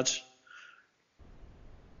Watch.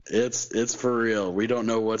 It's for real. We don't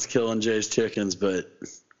know what's killing Jay's chickens, but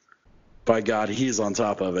by God, he's on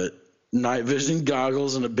top of it. Night vision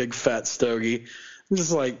goggles and a big fat stogie. I'm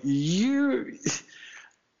just like, is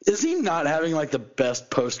he not having like the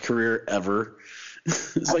best post career ever?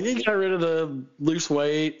 It's like he got rid of the loose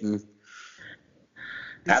weight and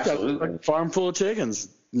he's got a farm full of chickens.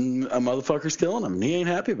 A motherfucker's killing him. He ain't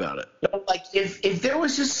happy about it. Like if there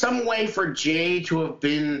was just some way for Jay to have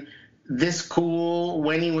been this cool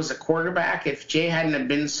when he was a quarterback, if Jay hadn't have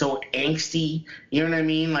been so angsty, you know what I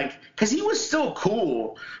mean? Like, because he was still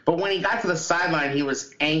cool, but when he got to the sideline, he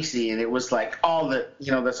was angsty, and it was like all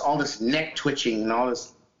this neck twitching and all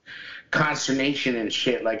this consternation and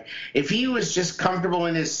shit. Like, if he was just comfortable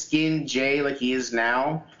in his skin, Jay, like he is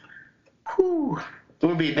now, it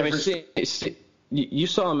would be a different. You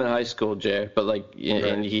saw him in high school, Jay, but like,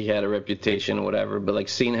 and he had a reputation or whatever. But like,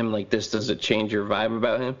 seeing him like this, does it change your vibe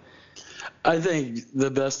about him? I think the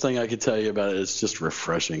best thing I could tell you about it is just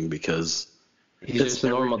refreshing because he's just a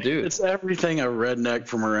normal dude. It's everything a redneck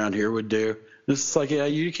from around here would do. It's like,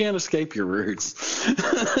 you can't escape your roots.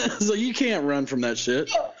 So you can't run from that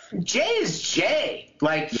shit. Jay is Jay.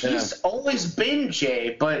 Like, he's always been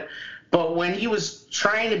Jay, but when he was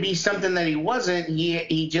trying to be something that he wasn't,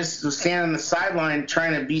 he just was standing on the sideline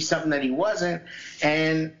trying to be something that he wasn't,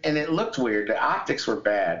 and it looked weird. The optics were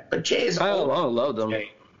bad. But Jay is I love them.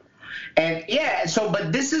 Jay. And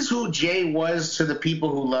but this is who Jay was to the people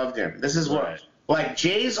who loved him. This is what, like,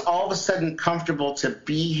 Jay's all of a sudden comfortable to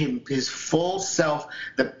be his full self,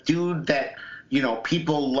 the dude that,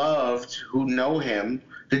 people loved who know him,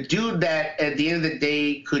 the dude that at the end of the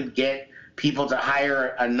day could get people to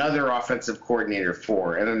hire another offensive coordinator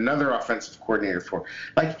for and another offensive coordinator for.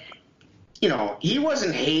 Like, he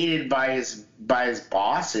wasn't hated by his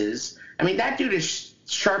bosses. I mean, that dude is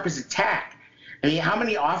sharp as a tack. I mean, how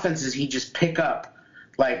many offenses he just pick up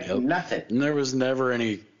like nothing? And there was never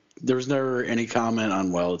any comment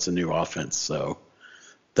on, well, it's a new offense, so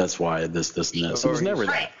that's why this and this. It was never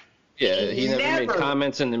that. Yeah, he never made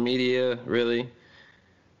comments in the media, really.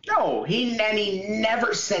 No, he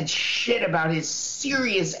never said shit about his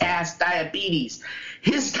serious ass diabetes.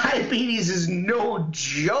 His diabetes is no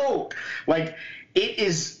joke. Like, it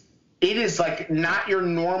is like not your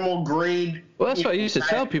normal grade. Well, that's what I used to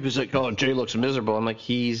tell people. It's like, oh, Jay looks miserable. I'm like,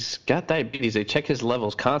 he's got diabetes. They check his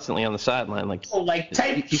levels constantly on the sideline. Like,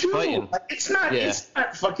 type 2. Fighting. Like, it's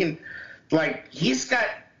not fucking, like, he's got,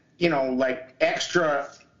 like extra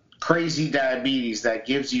crazy diabetes that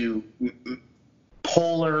gives you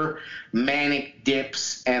polar manic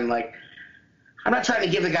dips, and like, I'm not trying to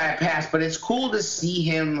give the guy a pass, but it's cool to see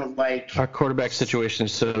him, like, our quarterback situation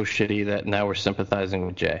is so shitty that now we're sympathizing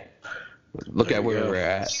with Jay. Look at where we're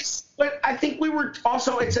at. But I think we were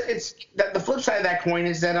also, it's the flip side of that coin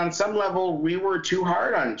is that on some level we were too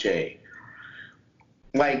hard on Jay.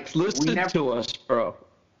 Like, listen to us, bro.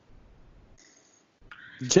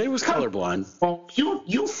 Jay was colorblind. Well,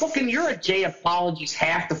 you're a Jay apologies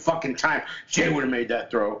half the fucking time. Jay would have made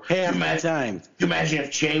that throw. Half the time. Can you imagine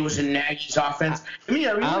if Jay was in Nagy's offense?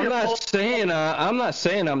 I'm not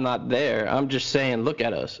saying I'm not there. I'm just saying, look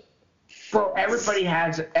at us. Bro, everybody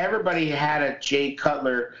had a Jay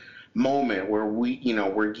Cutler moment where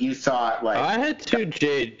you thought like I had two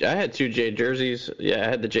Jay jerseys. Yeah, I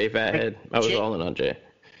had the Jay Fathead. I was all in on Jay.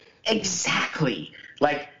 Exactly.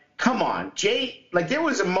 Like, come on, Jay. Like, there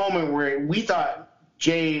was a moment where we thought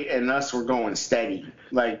Jay and us were going steady.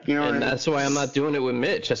 Like, you know. And that's why I'm not doing it with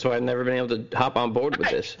Mitch. That's why I've never been able to hop on board with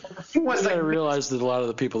this. I realize that a lot of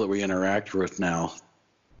the people that we interact with now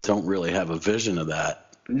don't really have a vision of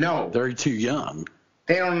that. No, they're too young.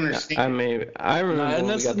 They don't understand. I mean, I remember, and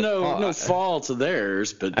that's no fault of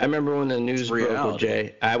theirs, but I remember when the news broke with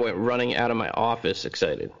Jay, I went running out of my office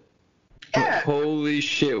excited. Yeah. Holy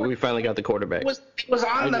shit, we finally got the quarterback. It was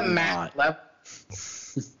on the map level.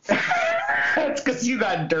 That's because you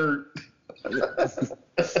got dirt. I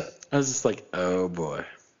was just like, oh boy.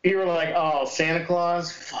 You were like, oh, Santa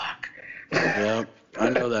Claus? Fuck. Yep, I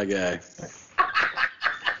know that guy.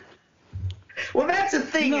 Well, that's the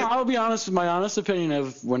thing. No, I'll be honest. My honest opinion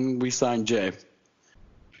of when we signed Jay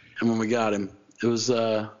and when we got him, it was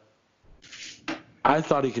I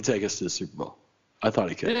thought he could take us to the Super Bowl. I thought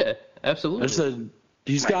he could. Yeah, absolutely. I said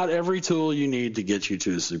he's got every tool you need to get you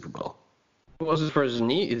to the Super Bowl. It wasn't for his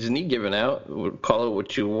knee giving out. Call it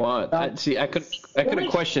what you want. I could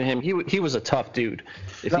have questioned him. He was a tough dude.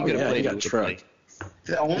 If he could have played, he got trucked.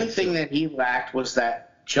 The only thing that he lacked was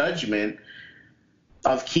that judgment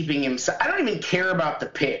of keeping him. I don't even care about the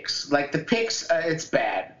picks. Like, the picks, it's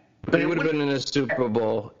bad. But he would have been in a Super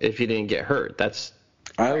Bowl if he didn't get hurt. I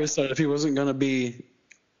always thought if he wasn't going to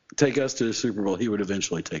take us to the Super Bowl, he would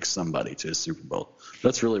eventually take somebody to the Super Bowl.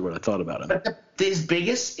 That's really what I thought about him. But his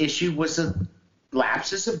biggest issue was the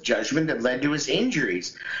lapses of judgment that led to his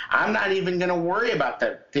injuries. I'm not even going to worry about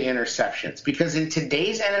the interceptions, because in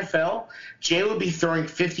today's NFL, Jay would be throwing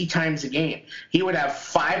 50 times a game. He would have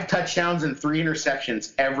 5 touchdowns and 3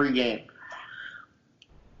 interceptions every game.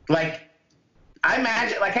 Like, I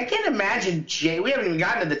can't imagine Jay. We haven't even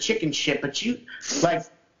gotten to the chicken shit, but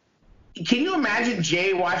can you imagine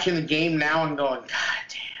Jay watching the game now and going, God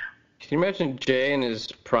damn? Can you imagine Jay in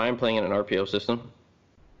his prime playing in an RPO system?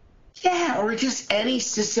 Yeah, or just any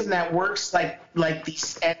system that works like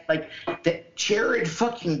that Jared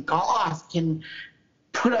fucking Goff can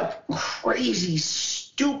put up crazy,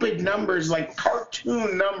 stupid numbers, like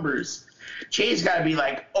cartoon numbers. Jay's got to be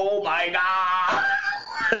like, oh my God.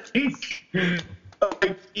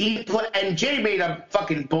 And Jay made a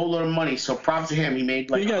fucking boatload of money, so props to him. He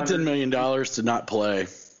got $10 million to not play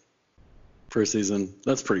for a season.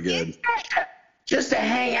 That's pretty good. Yeah, just to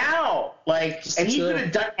hang out, he could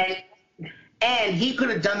have done. And he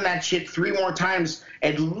could have done that shit 3 more times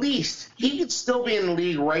at least. He could still be in the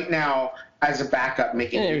league right now as a backup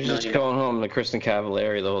making. Yeah, he was just going home to Kristen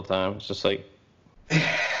Cavallari the whole time. It's just like,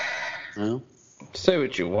 well, say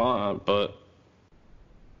what you want, but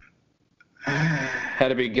had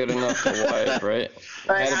to be good enough for wife, right?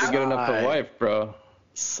 Had to be good enough for wife, bro.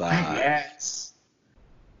 Yes.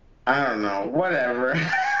 I don't know. Whatever.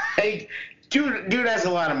 Dude has a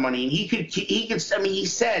lot of money, and he could. I mean, he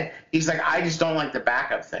said he's like, I just don't like the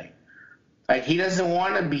backup thing. Like, he doesn't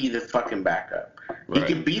want to be the fucking backup. Right.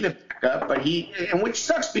 He could be the backup, but which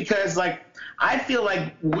sucks because I feel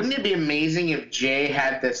like, wouldn't it be amazing if Jay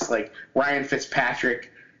had this Ryan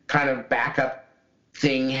Fitzpatrick kind of backup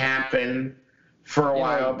thing happen for a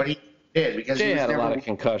while, but he did because Jay had a lot of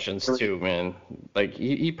concussions too, man. Like,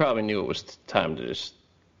 he probably knew it was time to just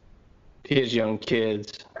his young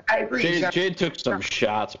kids. I agree. Jay took some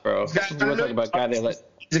shots, bro. We're talking about a guy they let.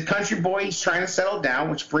 He's a country boy. He's trying to settle down,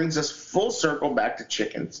 which brings us full circle back to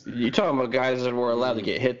chickens. You talking about guys that were allowed to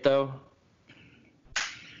get hit, though?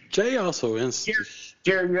 Jay also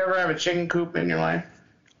Jared, you ever have a chicken coop in your life?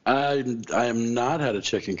 I have not had a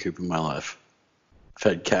chicken coop in my life. I've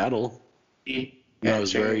had cattle. When I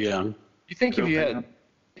was very young. You think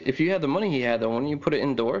if you had the money he had, though, wouldn't you put it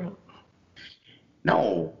indoor?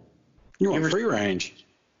 No. You want free range?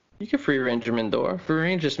 You can free range them indoor. Free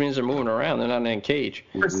range just means they're moving around. They're not in a cage.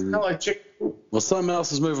 Well, something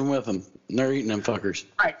else is moving with them. And they're eating them fuckers.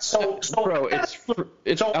 All right, so bro,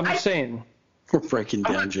 it's. I'm just saying. We're breaking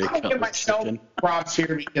down Jay Cutler's chicken. I'm gonna give myself props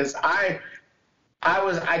here because I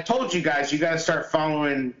told you guys you got to start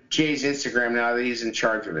following Jay's Instagram now that he's in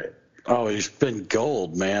charge of it. Oh, he's been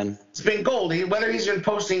gold, man. It's been gold. Whether he's been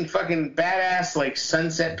posting fucking badass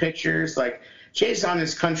sunset pictures, Jay's on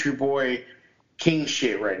his country boy king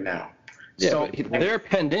shit right now. Yeah, so, they're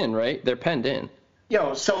penned in, right? They're penned in.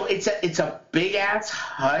 Yo, so it's a big ass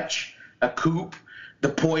hutch, a coop, the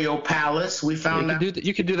Pollo Palace. We found out.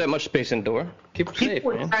 You could do that much space indoor. Keep it safe,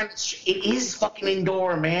 man. It is fucking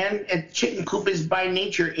indoor, man. A chicken coop is by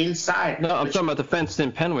nature inside. No, I'm talking about the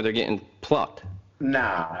fenced-in pen where they're getting plucked.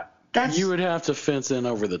 Nah, you would have to fence in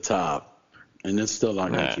over the top, and it's still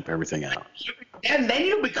not going to keep everything out. And then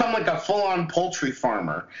you become like a full-on poultry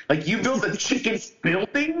farmer. Like, you build a chicken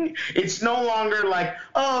building. It's no longer like,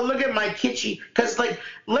 oh, look at my kitchen. Because, like,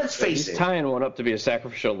 let's face it. He's tying one up to be a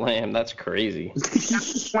sacrificial lamb. That's crazy.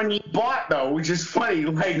 That's when you bought, though, which is funny.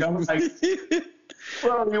 Like, I'm like,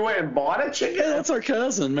 well, you went and bought a chicken? Yeah, that's our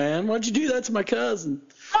cousin, man. Why'd you do that to my cousin?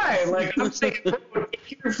 Right. Like, I'm saying,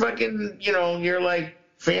 you're fucking, you're like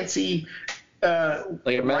fancy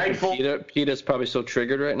like, rifle. PETA's probably so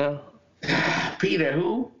triggered right now. PETA,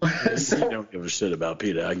 who? You don't give a shit about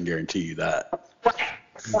PETA. I can guarantee you that.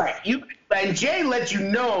 Right. And Jay let you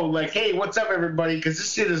know, like, hey, what's up, everybody? Because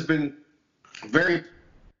this shit has been very.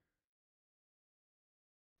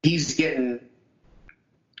 He's getting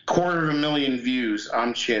 250,000 views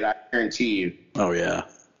on shit. I guarantee you. Oh yeah.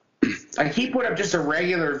 Like, he put up just a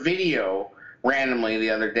regular video randomly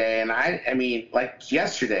the other day, and I mean, like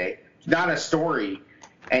yesterday, not a story.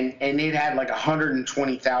 And it had like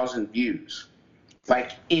 120,000 views,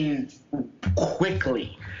 like in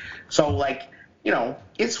quickly. So like,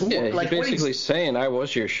 it's like he's basically saying I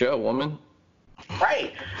was your show, woman.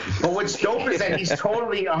 Right. But what's dope is that he's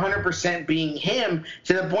totally 100% being him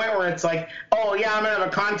to the point where it's like, oh yeah, I'm gonna have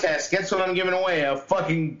a contest. Guess what I'm giving away? A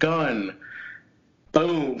fucking gun.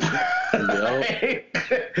 Boom.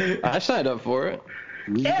 I signed up for it.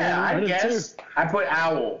 Yeah, I guess. Too. I put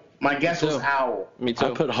owl. My guess was owl. Me too.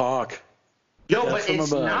 I put hawk. Yo, but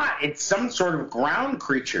it's not. It's some sort of ground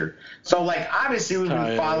creature. So, like, obviously we've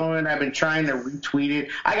been following. I've been trying to retweet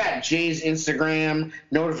it. I got Jay's Instagram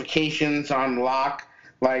notifications on lock.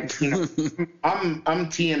 Like, I'm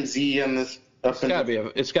TMZ on this.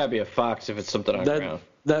 It's gotta be a fox if it's something on ground.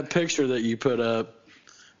 That picture that you put up,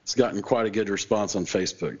 it's gotten quite a good response on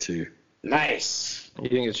Facebook too. Nice. You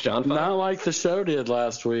think it's John Fox? Not like the show did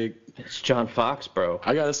last week. It's John Fox, bro.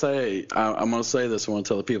 I gotta say, I'm gonna say this. I want to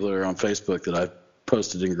tell the people that are on Facebook that I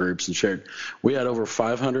posted in groups and shared. We had over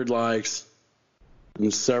 500 likes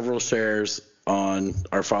and several shares on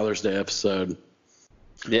our Father's Day episode.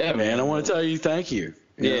 Yeah, man. I want to tell you thank you.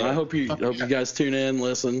 Yeah. I hope you guys tune in,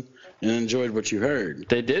 listen, and enjoyed what you heard.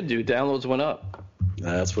 They did, dude. Downloads went up.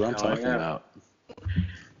 That's what I'm talking about.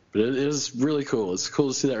 But it is really cool. It's cool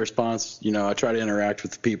to see that response. I try to interact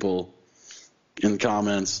with the people in the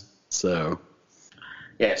comments. So,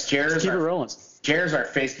 yes, Jared's keep it rolling. Jared's our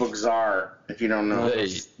Facebook czar, if you don't know. Hey,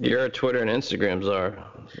 you're a Twitter and Instagram czar.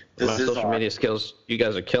 My social media skills, you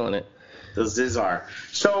guys are killing it. The Zizar.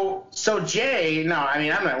 So Jay, no, I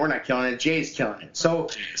mean, we're not killing it. Jay's killing it. So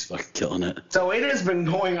he's fucking killing it. So it has been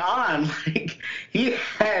going on. Like, he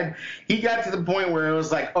got to the point where it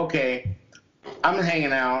was like, okay, I'm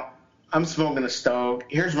hanging out. I'm smoking a stogie.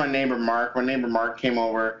 Here's my neighbor Mark. My neighbor Mark came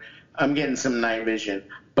over. I'm getting some night vision.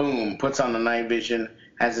 Boom, puts on the night vision,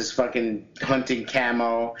 has his fucking hunting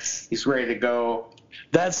camo. He's ready to go.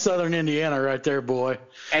 That's Southern Indiana right there, boy.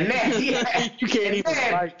 And then you can't even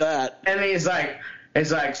fight that. And he's like,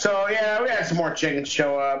 so yeah, we had some more chickens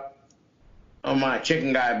show up. Oh my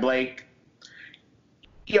chicken guy Blake.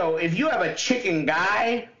 Yo, if you have a chicken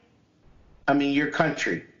guy, I mean, your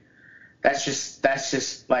country. That's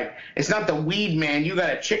just like, it's not the weed man. You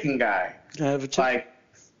got a chicken guy. I have a chicken. Like,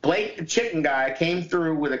 Blake, the chicken guy, came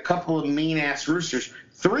through with a couple of mean-ass roosters.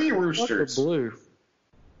 3 roosters. What Blue?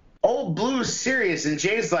 Old Blue's serious, and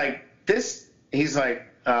Jay's like, he's like,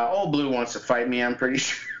 Old Blue wants to fight me, I'm pretty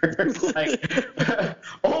sure. Like,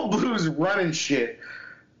 Old Blue's running shit.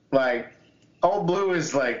 Like, Old Blue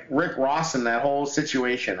is like Rick Ross in that whole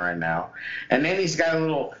situation right now. And then he's got a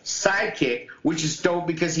little sidekick, which is dope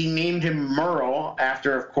because he named him Merle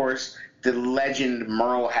after, of course, the legend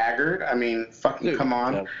Merle Haggard. I mean, fucking dude, come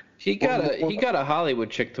on. He got a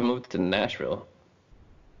Hollywood chick to move to Nashville.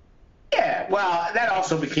 Yeah, well, that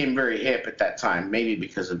also became very hip at that time, maybe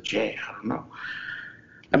because of Jay. I don't know.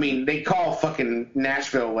 I mean, they call fucking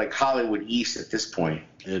Nashville like Hollywood East at this point.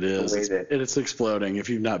 It is. It's exploding. If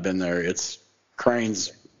you've not been there, it's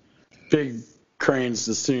cranes, big cranes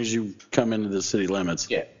as soon as you come into the city limits.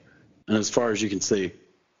 Yeah. And as far as you can see.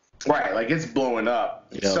 Right, like it's blowing up.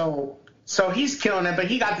 Yep. So he's killing it, but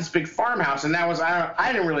he got this big farmhouse, and that was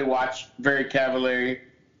I didn't really watch very Cavalieri.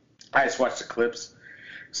 I just watched the clips.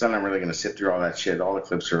 So I'm not really going to sit through all that shit. All the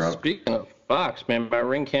clips are up. Speaking of Fox, man, my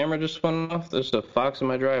Ring camera just went off. There's a Fox in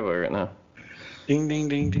my driveway right now. Ding, ding,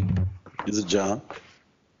 ding, ding. Is it John?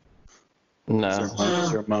 No.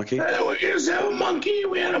 Is there a monkey? We used to have a monkey.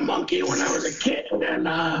 We had a monkey when I was a kid, and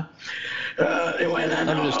it went.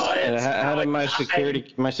 How did my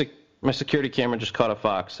security camera just caught a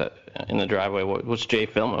fox in the driveway? What's Jay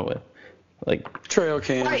filming with? Like trail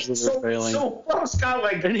cams are failing. So Scott,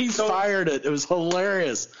 like, and he fired it. It was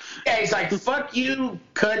hilarious. Yeah, he's like, "Fuck you,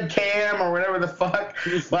 Cud Cam," or whatever the fuck.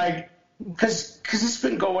 Like, because it's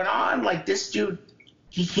been going on. Like, this dude,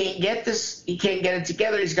 he can't get this. He can't get it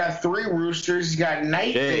together. He's got 3 roosters. He's got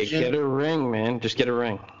night vision. Get a ring, man. Just get a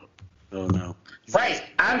ring. Oh no. Right,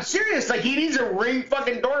 I'm serious. Like, he needs a Ring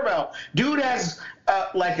fucking doorbell. Dude has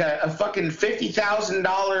like a fucking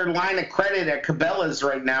 $50,000 line of credit at Cabela's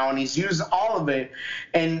right now, and he's used all of it,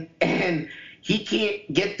 and he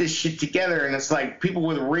can't get this shit together. And it's like people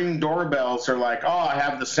with Ring doorbells are like, "Oh, I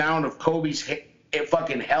have the sound of Kobe's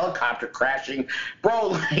fucking helicopter crashing." Bro,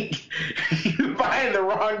 like, you're buying the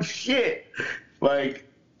wrong shit. Like,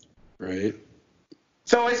 right.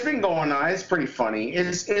 So it's been going on. It's pretty funny.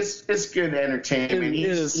 It's good entertainment. It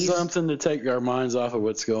is something to take our minds off of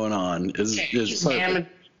what's going on. He's hamming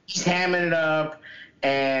it up,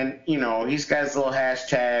 and he's got his little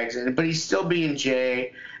hashtags, but he's still being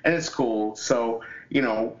Jay, and it's cool. So you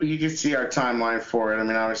can see our timeline for it. I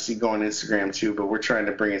mean, obviously go on Instagram too, but we're trying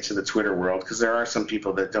to bring it to the Twitter world because there are some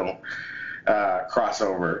people that don't cross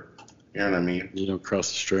over. You know what I mean? You don't cross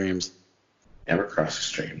the streams. Never cross the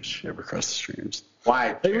streams. Never cross the streams.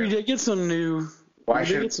 Why? Hey, we did get some new. Why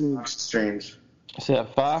should we cross the streams? Is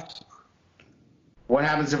that Fox? What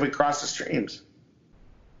happens if we cross the streams?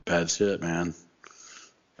 Bad shit, man.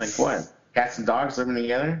 Like what? Cats and dogs living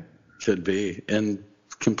together? Could be. In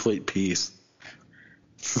complete peace.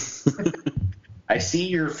 I see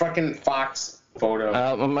your fucking Fox photo.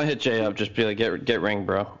 I'm gonna hit Jay up. Just be like, get ring,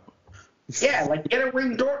 bro. Yeah, like, get a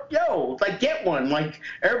Ring door. Yo, like, get one. Like,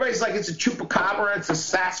 everybody's like, it's a chupacabra, it's a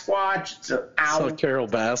Sasquatch, it's an owl. So Carol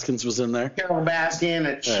Baskins was in there. Carol Baskin,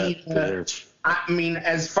 a cheetah. I mean,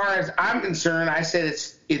 as far as I'm concerned, I said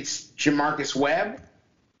it's Jamarcus Webb.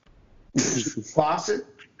 Fawcett.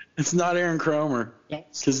 It's not Aaron Cromer,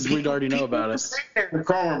 because we'd already know about it. Aaron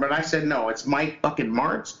Cromer, but I said no. It's Mike fucking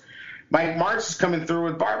Martz. Mike Martz is coming through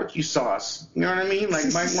with barbecue sauce. You know what I mean? Like,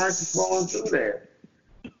 Mike Martz is rolling through there.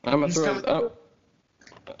 I'm gonna throw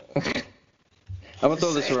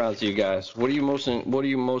this around to you guys. What are you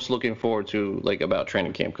most looking forward to, like, about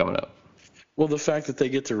training camp coming up? Well, the fact that they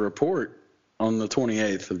get to report on the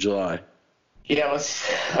 28th of July. Yeah, let's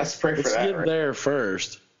pray for that. Let's get there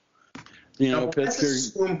first.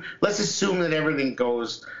 Pittsburgh. Let's assume that everything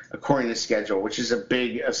goes according to schedule, which is a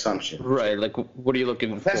big assumption. Right. Like, what are you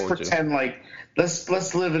looking forward to? Let's pretend like let's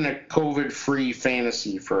live in a COVID-free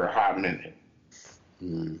fantasy for a hot minute.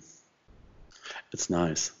 It's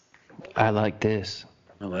nice. I like this.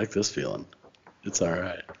 I like this feeling. It's all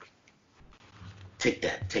right. Take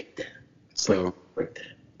that. So, break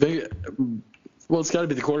that. It's got to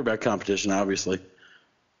be the quarterback competition, obviously.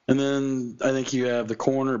 And then I think you have the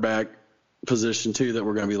cornerback position, too, that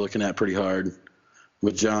we're going to be looking at pretty hard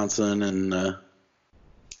with Johnson and,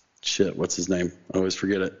 what's his name? I always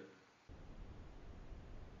forget it.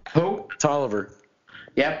 Who? Tolliver.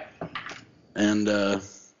 Yep. And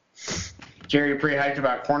Jerry, you're pretty hyped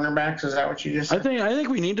about cornerbacks. Is that what you just said? I think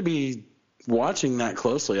we need to be watching that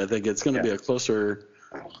closely. I think it's going to be a closer.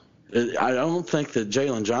 I don't think that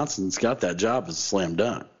Jalen Johnson's got that job as a slam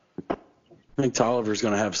dunk. I think Tolliver's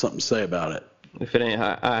going to have something to say about it. If it ain't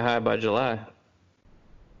high by July,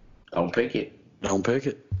 don't pick it. Don't pick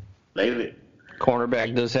it. Leave it.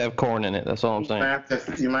 Cornerback does have corn in it. That's all I'm saying.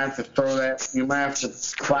 You might have to throw that. You might have to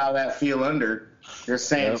plow that field under. You're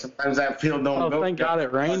saying sometimes that field don't go. Oh, thank God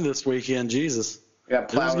it rained this weekend. Jesus. We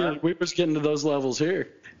were just getting to those levels here.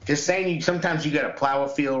 Just saying, sometimes you got to plow a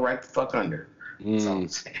field right the fuck under. That's all I'm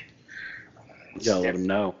saying. You gotta let them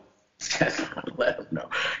know. Let them know.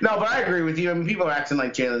 No, but I agree with you. I mean, people are acting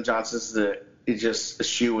like Jalen Johnson's just a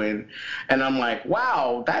shoe-in. And I'm like,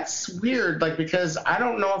 wow, that's weird. Like, because I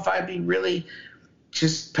don't know if I'd be really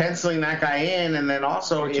just penciling that guy in. And then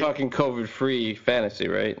also, we're talking COVID-free fantasy,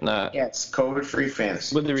 right? Yes, COVID-free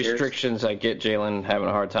fantasy. With the restrictions, I get Jalen having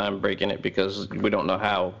a hard time breaking it because we don't know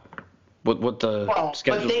how. What the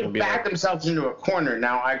schedule will be. But they backed themselves into a corner.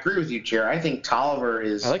 Now, I agree with you, Jer. I think Tolliver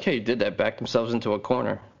is. I like how you did that. Backed themselves into a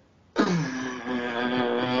corner.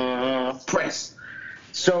 Press.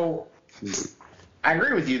 So, I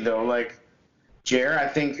agree with you, though. Like, Jer, I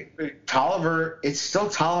think Tolliver, it's still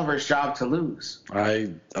Tolliver's job to lose.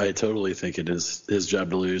 I totally think it is his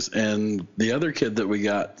job to lose. And the other kid that we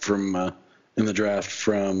got from in the draft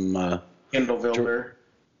from Kendall Vilder.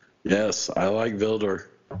 Yes, I like Vilder.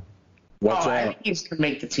 Watch out. I think he's going to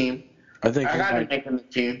make the team. I got to make him the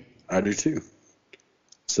team. I do too.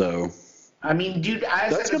 So, I mean, dude,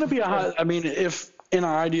 that's going to be if in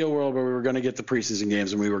our ideal world where we were going to get the preseason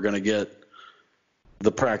games and we were going to get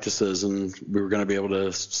the practices and we were going to be able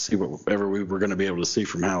to see whatever we were going to be able to see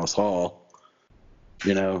from Hallis Hall,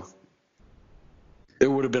 it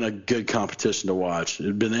would have been a good competition to watch. It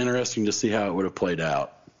would have been interesting to see how it would have played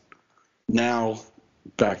out. Now,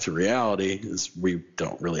 back to reality, is we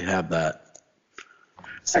don't really have that.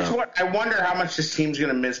 So, I wonder how much this team's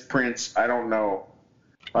going to miss Prince. I don't know.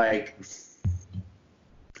 I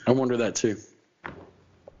wonder that too.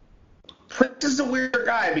 Prince is a weird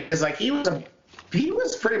guy because he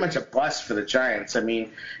was pretty much a bust for the Giants. I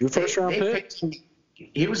mean, the first round pick.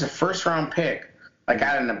 He was a first round pick.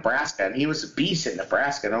 Out of Nebraska, and he was a beast in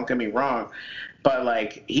Nebraska, don't get me wrong,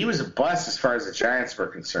 but he was a bust as far as the Giants were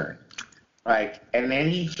concerned. And then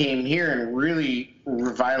he came here and really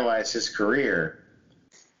revitalized his career.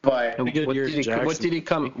 But what did he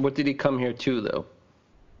come here to though?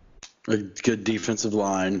 A good defensive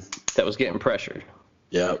line that was getting pressured.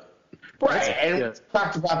 Yep. Right, and we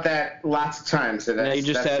talked about that lots of times. So now you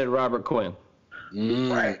just added Robert Quinn.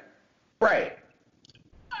 Right.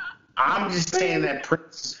 I'm just saying that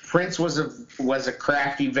Prince was a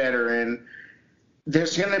crafty veteran.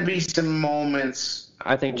 There's going to be some moments.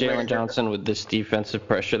 I think Jalen Johnson, with this defensive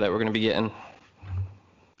pressure that we're going to be getting,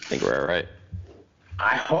 I think we're all right.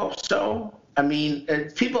 I hope so. I mean,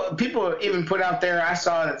 people even put out there, I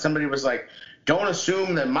saw that somebody was like, don't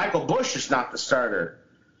assume that Michael Bush is not the starter.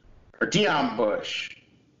 Or Deion Bush.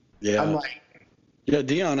 Yeah. I'm like. Yeah,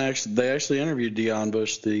 they actually interviewed Deion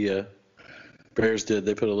Bush, the Bears did.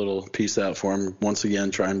 They put a little piece out for him once again,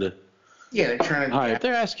 trying to. Yeah, they're trying to. All right,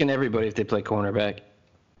 they're asking everybody if they play cornerback.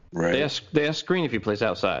 Right. They ask Green if he plays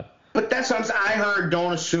outside. But that's what I'm saying. I heard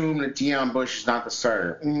don't assume that Deion Bush is not the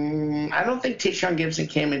starter. I don't think Tayshaun Gibson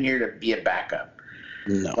came in here to be a backup.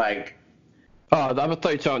 No. I thought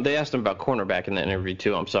you were talking. They asked him about cornerback in the interview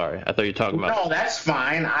too. I'm sorry. I thought you were talking about. No, that's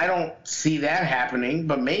fine. I don't see that happening,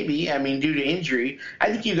 but maybe. I mean, due to injury, I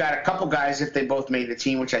think you got a couple guys if they both made the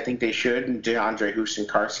team, which I think they should. And DeAndre Houston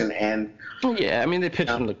Carson and. Yeah, I mean, they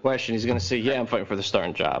pitched him the question. He's going to say, "Yeah, I'm fighting for the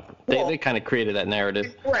starting job." They kind of created that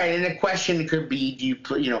narrative. Right, and the question could be,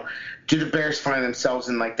 do the Bears find themselves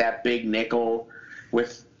in that big nickel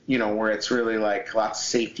with where it's really lots of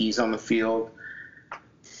safeties on the field.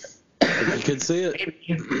 I could see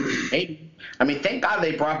it. Maybe. I mean, thank God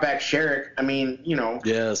they brought back Sherrick. I mean,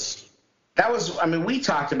 Yes. That was, we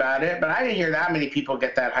talked about it, but I didn't hear that many people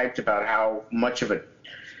get that hyped about how much of a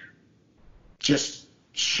just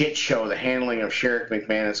shit show the handling of Sherrick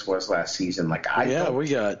McManus was last season.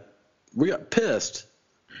 We got pissed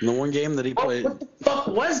in the one game that he played. What the fuck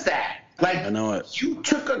was that? I know it. You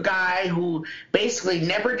took a guy who basically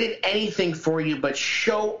never did anything for you but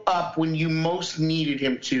show up when you most needed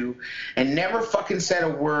him to and never fucking said a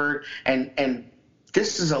word. And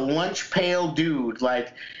this is a lunch pail dude,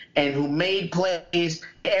 and who made plays.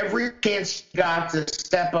 Every chance he got to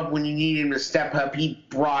step up when you needed him to step up, he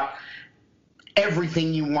brought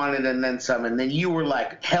everything you wanted and then some. And then you were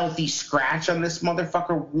healthy scratch on this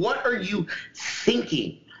motherfucker. What are you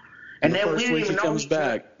thinking? And then we didn't even know comes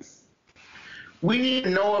back. We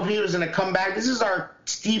didn't know if he was going to come back. This is our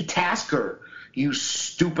Steve Tasker, you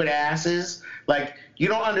stupid asses. You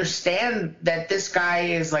don't understand that this guy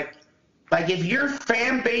is if your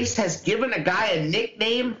fan base has given a guy a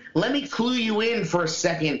nickname, let me clue you in for a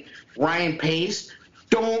second, Ryan Pace.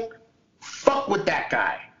 Don't fuck with that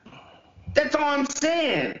guy. That's all I'm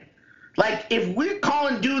saying. If we're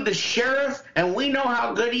calling dude the sheriff and we know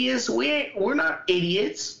how good he is, we're not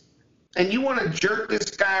idiots. And you want to jerk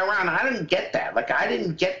this guy around. I didn't get that. I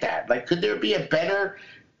didn't get that. Could there be a better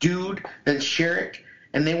dude than Sherrick?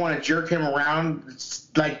 And they want to jerk him around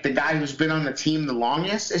the guy who's been on the team the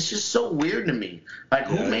longest? It's just so weird to me.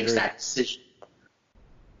 Who makes that decision?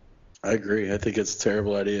 I agree. I think it's a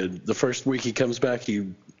terrible idea. The first week he comes back,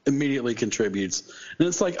 he immediately contributes. And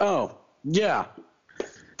it's oh, yeah.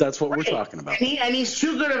 That's what we're talking about. And he's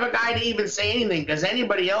too good of a guy to even say anything because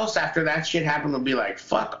anybody else after that shit happened would be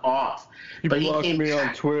fuck off. He blocked me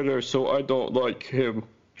on Twitter, so I don't like him.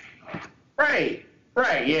 Right,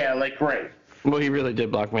 yeah, right. Well, he really did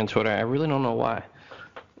block me on Twitter. I really don't know why.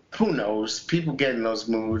 Who knows? People get in those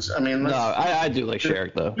moods. I mean, I do like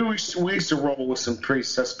Sherrick, though. We used to roll with some pretty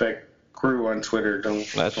suspect crew on Twitter.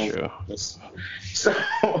 That's true. So,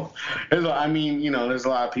 there's a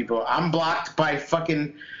lot of people. I'm blocked by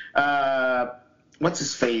fucking, what's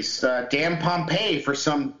his face? Dan Pompey for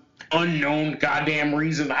some unknown goddamn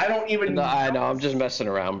reason. I don't even know. I know. I'm just messing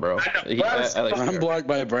around, bro. I'm blocked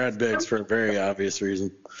by Brad Biggs for a very obvious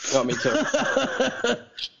reason. Oh, me too.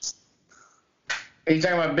 Are you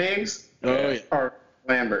talking about Biggs? Oh, yeah. Or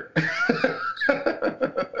Lambert?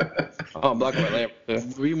 Oh, black and white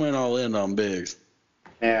Lambert. We went all in on Biggs.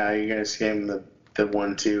 Yeah, you guys came the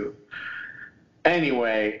 1-2.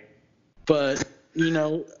 Anyway. But,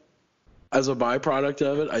 as a byproduct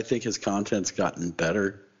of it, I think his content's gotten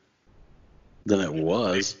better than it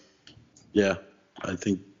was. Yeah, I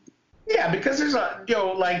think. Yeah, because there's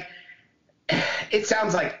it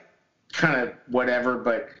sounds like kind of whatever,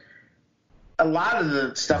 but a lot of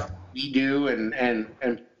the stuff we do and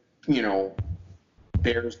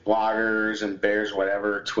Bears bloggers and Bears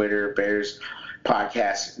whatever, Twitter, Bears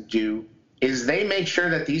podcasts do is they make sure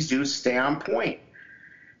that these dudes stay on point.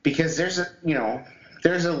 Because there's a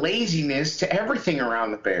laziness to everything around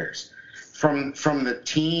the Bears, from the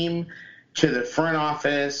team to the front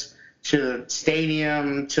office to the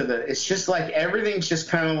stadium it's just like everything's just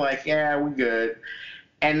kind of like, yeah, we good,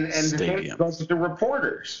 and the same goes with the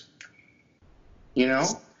reporters. You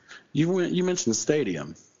mentioned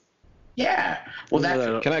stadium. Yeah.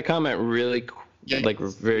 Well, can I comment really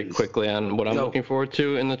very quickly on what I'm looking forward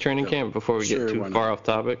to in the training camp before we get too far off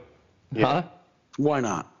topic? Yeah. Huh? Why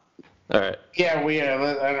not? All right. Yeah, we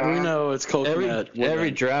know it's Cole Kmet.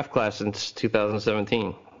 Every draft class since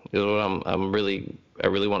 2017 is what I really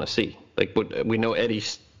want to see. Like, we know Eddie,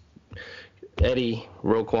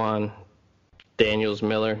 Roquan, Daniels,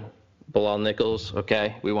 Miller, Bilal Nichols.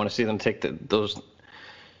 Okay, we want to see them take those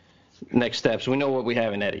next steps. We know what we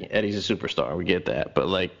have in Eddie. Eddie's a superstar. We get that. But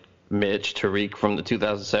like Mitch, Tariq from the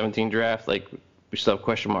 2017 draft, like we still have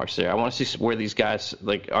question marks there. I want to see where these guys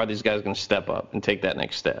are these guys going to step up and take that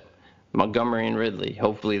next step? Montgomery and Ridley,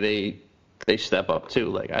 hopefully they step up too.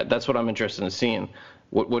 Like that's what I'm interested in seeing.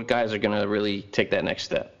 What guys are going to really take that next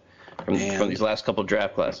step from these last couple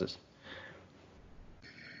draft classes?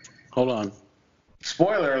 Hold on.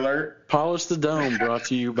 Spoiler alert. Polish the Dome brought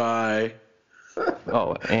to you by...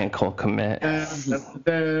 Oh, and Cole Kmet. I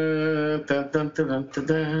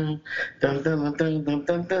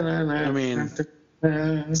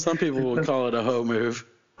mean, some people would call it a hoe move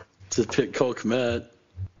to pick Cole Kmet.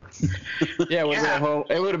 Yeah, it would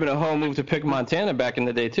have been a hoe move to pick Montana back in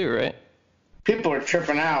the day too, right? People are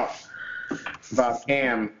tripping out about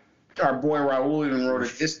Cam. Our boy Raul even wrote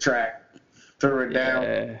a diss track. Threw it down.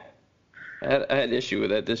 Yeah. I had issue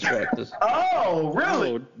with that diss track. Oh,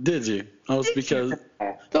 really? Oh, did you? Oh, it's because...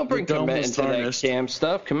 Don't bring Kmet into tarnished. that Cam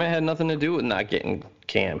stuff. Kmet had nothing to do with not getting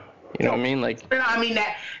Cam. You know what I mean? Like, I mean,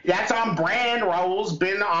 that's on brand. Raul's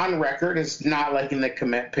been on record as not liking the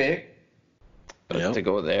Kmet pick. But to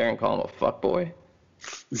go there and call him a fuckboy?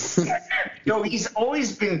 Yo, he's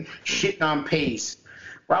always been shitting on Pace.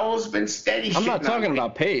 Raul's been steady. I'm not talking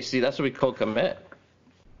about Pace. See, that's what we call Kmet.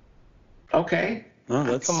 Okay. Well,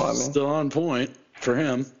 that's still on point for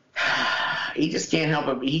him. He just can't help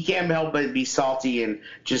it. He can't help but be salty and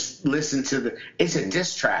just listen to it's a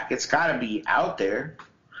diss track. It's got to be out there.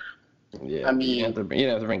 Yeah. I mean, you have to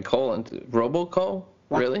bring Cole into Robocole.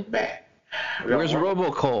 Really? Where's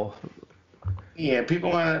Robocole? Yeah,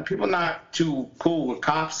 people not too cool with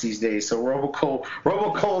cops these days. So Robocole's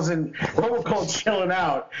chilling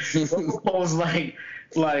out. Robocole's like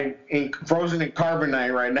frozen in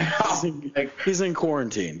carbonite right now. He's in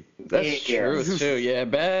quarantine. That's true too. Yeah,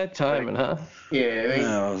 bad timing, huh?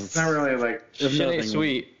 Yeah, it's not really like shit ain't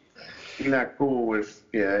sweet. You're not cool with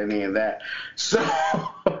any of that. So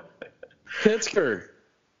Pittsburgh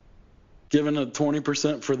given a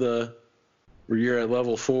 20% for the you're at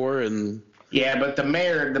level 4 and. Yeah, but the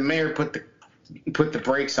mayor put the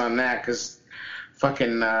brakes on that because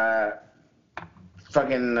fucking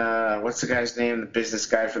what's the guy's name? The business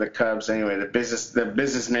guy for the Cubs. Anyway, the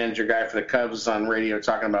business manager guy for the Cubs was on radio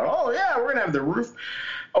talking about, oh yeah, we're gonna have the roof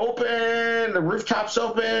open, the rooftops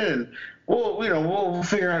open, and we'll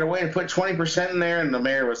figure out a way to put 20% in there. And the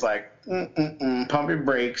mayor was like, pump your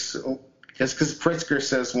brakes. Just because Pritzker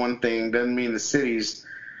says one thing doesn't mean the city's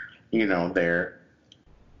there.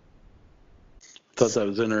 Thought that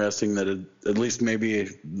was interesting that at least maybe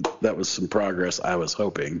that was some progress I was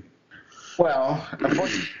hoping. Well,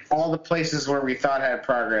 unfortunately, all the places where we thought had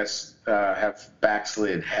progress have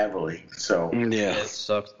backslid heavily. So yeah, it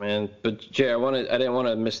sucks, man. But Jay, I didn't want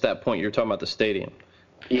to miss that point. You were talking about the stadium.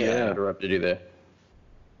 Yeah, I interrupted you there.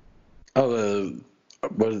 Oh,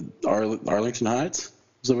 Arlington Heights?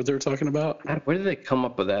 Is that what they were talking about? Where did they come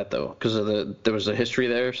up with that though? Because there was a history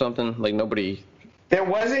there or something. Like nobody. There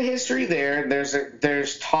was a history there.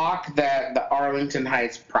 There's talk that the Arlington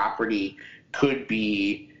Heights property could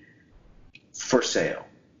be for sale.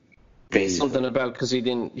 Something about because he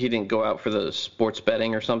didn't go out for the sports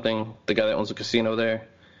betting or something. The guy that owns the casino there.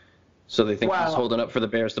 So they think he's holding up for the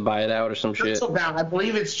Bears to buy it out or some shit. I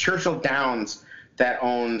believe it's Churchill Downs that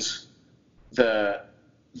owns the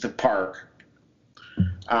park.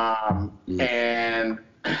 And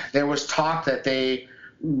there was talk that they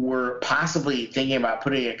were possibly thinking about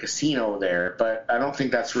putting a casino there, but I don't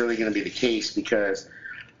think that's really going to be the case, because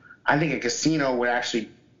I think a casino would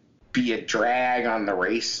actually be a drag on the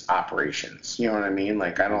race operations. You know what I mean?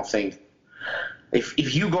 Like, I don't think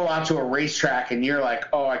if you go out to a racetrack and you're like,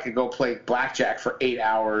 oh, I could go play blackjack for 8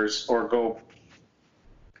 hours or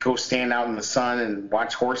go stand out in the sun and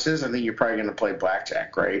watch horses, I think you're probably going to play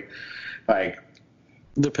blackjack, right? Like,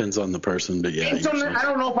 depends on the person, but yeah. I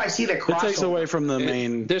don't know if I see the crossover. It takes away from the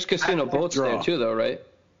main. There's casino boats there too, though, right?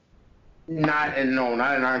 Not in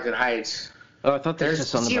Arlington Heights. Oh, I thought there's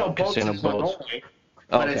something about casino boats.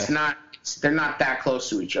 But it's not. They're not that close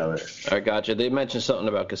to each other. I gotcha. They mentioned something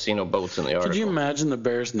about casino boats in the article. Could you imagine the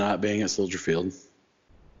Bears not being at Soldier Field?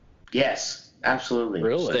 Yes, absolutely.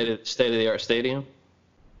 Really? State of the art stadium?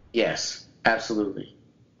 Yes, absolutely.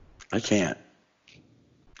 I can't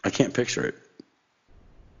picture it.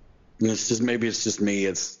 And maybe it's just me.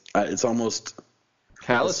 It's almost.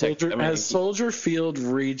 Has Soldier Field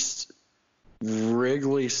reached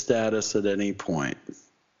Wrigley status at any point?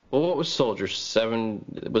 Well, what was Soldier? Was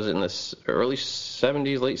it in the early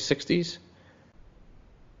 70s, late 60s?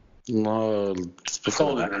 No, it's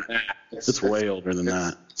before that. It's way older than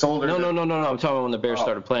that. It's older. No. I'm talking about when the Bears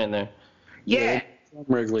started playing there. Yeah. From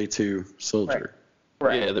Wrigley to Soldier.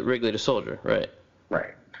 Right. Yeah, the Wrigley to Soldier. Right.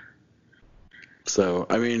 Right. So,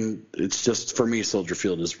 I mean, it's just, for me, Soldier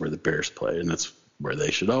Field is where the Bears play, and that's where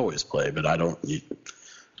they should always play, but I don't.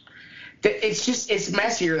 It's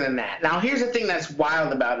messier than that. Now, here's the thing that's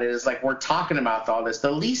wild about it is, like, we're talking about all this.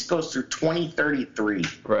 The lease goes through 2033.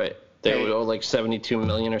 Right. They would owe like $72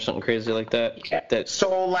 million or something crazy like that. Yeah.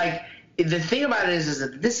 So, like, the thing about it is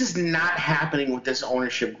that this is not happening with this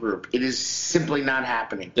ownership group. It is simply not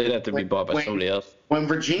happening. They'd have to be bought by somebody else. When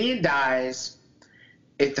Virginia dies,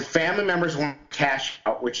 if the family members want to cash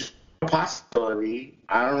out, which is a possibility,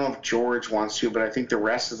 I don't know if George wants to, but I think the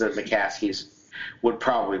rest of the McCaskies would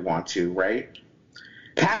probably want to, right?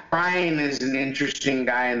 Pat Ryan is an interesting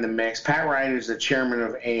guy in the mix. Pat Ryan is the chairman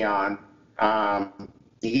of Aon.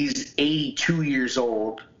 He's 82 years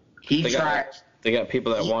old. They got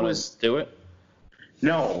people that want to do it?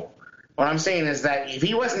 No. What I'm saying is that if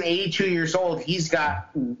he wasn't 82 years old, he's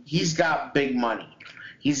got big money.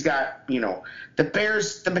 He's got, the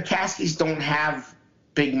Bears, the McCaskies don't have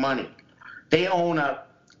big money. They own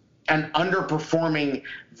an underperforming,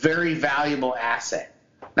 very valuable asset.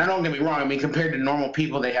 Now, don't get me wrong. I mean, compared to normal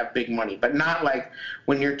people, they have big money, but not like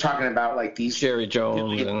when you're talking about like these Jerry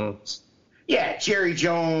Jones Jerry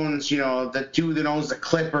Jones. The dude that owns the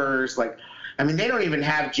Clippers. Like, I mean, they don't even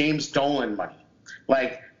have James Dolan money.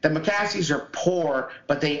 Like, the McCaskies are poor,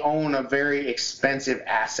 but they own a very expensive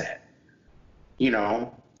asset.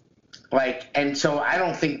 And so I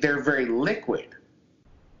don't think they're very liquid.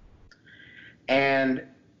 And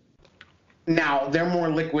now they're more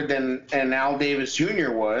liquid than Al Davis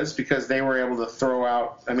Jr. was, because they were able to throw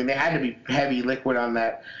out. I mean, they had to be heavy liquid on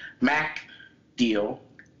that Mac deal.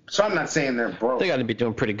 So I'm not saying they're broke. They got to be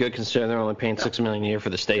doing pretty good considering they're only paying $6 million a year for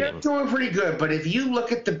the stadium. They're doing pretty good, but if you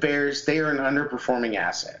look at the Bears, they are an underperforming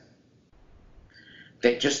asset.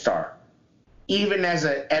 They just are. Even as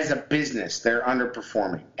a business, they're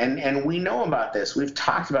underperforming, and we know about this. We've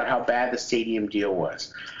talked about how bad the stadium deal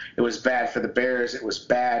was. It was bad for the Bears. It was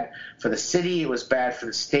bad for the city. It was bad for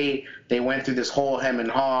the state. They went through this whole hem and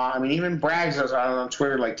haw. I mean, even Braggs was out on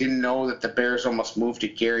Twitter, didn't know that the Bears almost moved to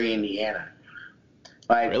Gary, Indiana.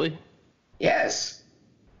 Really? Yes.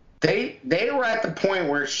 They were at the point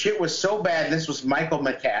where shit was so bad. And this was Michael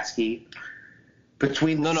McCaskey.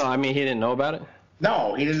 I mean, he didn't know about it?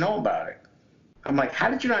 No, he didn't know about it. I'm like, how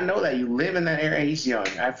did you not know that? You live in that area. He's young.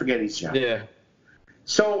 I forget he's young. Yeah.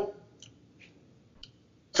 So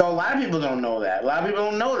a lot of people don't know that. A lot of people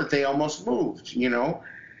don't know that they almost moved,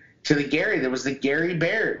 to the Gary. There was the Gary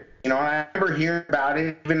Bears. And I remember hearing about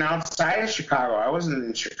it even outside of Chicago. I wasn't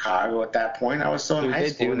in Chicago at that point. I was still in high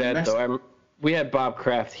school. They do that, though. We had Bob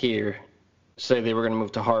Kraft here say they were going to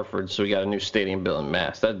move to Hartford, so we got a new stadium built in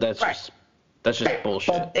Mass. That's right. That's just right.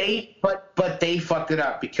 Bullshit. But they fucked it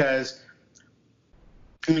up because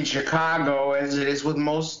in Chicago, as it is with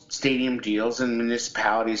most stadium deals and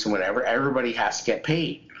municipalities and whatever, everybody has to get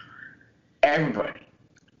paid. Everybody.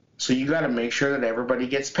 So you got to make sure that everybody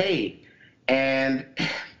gets paid. And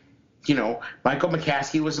Michael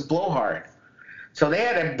McCaskey was a blowhard. So they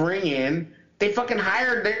had to bring in. They fucking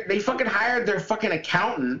hired their fucking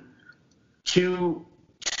accountant to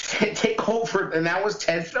take over, and that was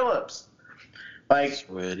Ted Phillips.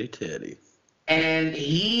 Sweaty Teddy. And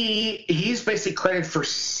he's basically credited for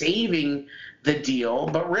saving the deal,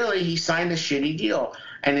 but really he signed a shitty deal.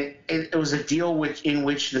 And it was a deal in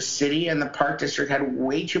which the city and the park district had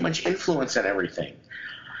way too much influence on everything.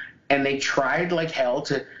 And they tried like hell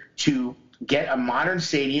to get a modern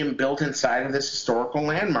stadium built inside of this historical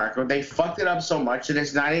landmark. Or they fucked it up so much that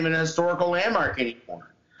it's not even a historical landmark anymore.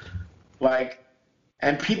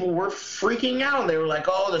 And people were freaking out. They were like,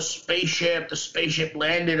 oh, the spaceship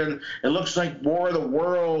landed, and it looks like War of the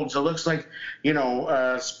Worlds. It looks like,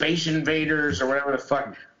 Space Invaders or whatever the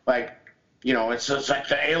fuck. It's like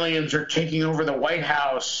the aliens are taking over the White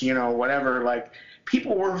House, whatever. Like,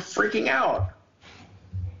 people were freaking out.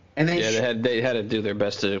 And they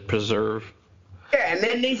Yeah, and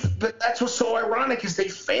then but that's what's so ironic is they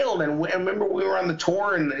failed. And I remember we were on the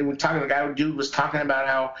tour, and the dude was talking about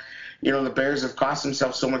how, the Bears have cost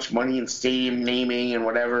themselves so much money in stadium naming and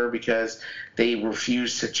whatever because they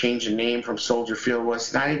refused to change the name from Soldier Field. Well,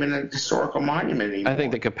 it's not even a historical monument anymore. I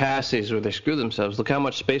think the capacity is where they screwed themselves. Look how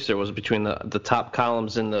much space there was between the top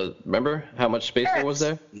columns and remember how much space there was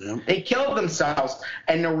there? Yeah. They killed themselves.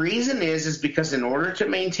 And the reason is because in order to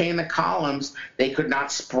maintain the columns, they could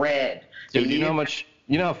not spread. Dude, you know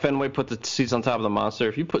how Fenway put the seats on top of the Monster?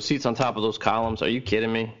 If you put seats on top of those columns, are you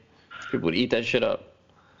kidding me? People would eat that shit up.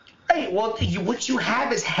 Right, well, what you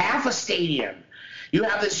have is half a stadium. You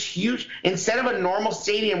have this huge – instead of a normal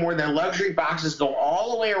stadium where the luxury boxes go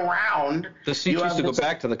all the way around – the seats used to go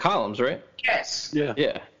back to the columns, right? Yes.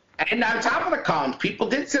 Yeah. And on top of the columns, people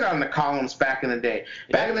did sit on the columns back in the day.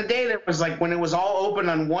 Back in the day, there was like when it was all open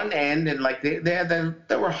on one end, and like there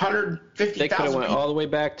were 150,000. They could have went all the way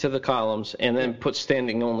back to the columns and then put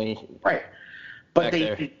standing only. Right, but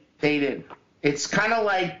they did. It's kind of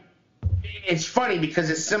like it's funny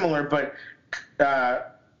because it's similar, but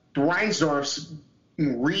Reinsdorf's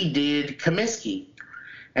redid Comiskey,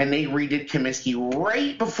 and they redid Comiskey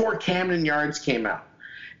right before Camden Yards came out.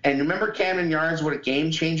 And remember Camden Yards, what a game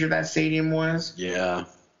changer that stadium was? Yeah.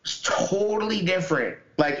 It's totally different.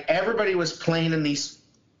 Like, everybody was playing in these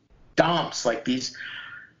dumps, like these,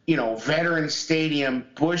 Veteran Stadium,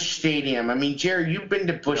 Bush Stadium. I mean, Jerry, you've been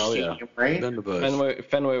to Bush Stadium, right? Been to Bush.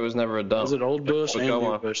 Fenway was never a dump. Was it Old Bush and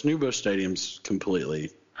New Bush? New Bush Stadium's completely.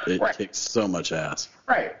 It kicks so much ass.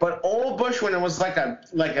 Right. But Old Bush, when it was like a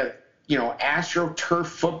AstroTurf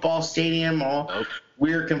football stadium, all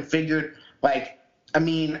weird configured, I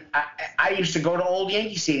mean, I used to go to Old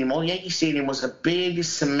Yankee Stadium. Old Yankee Stadium was a big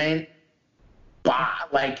cement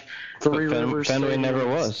Three Rivers Fenway never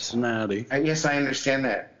was. Cincinnati. Yes, I understand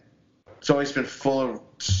that. It's always been full of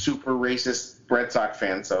super racist Red Sox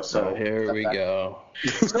fans, though. So here we go.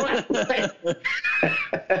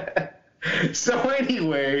 So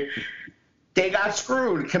anyway, they got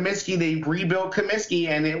screwed. Comiskey, they rebuilt Comiskey,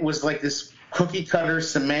 and it was like this cookie cutter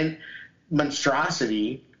cement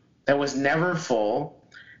monstrosity that was never full.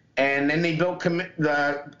 And then they built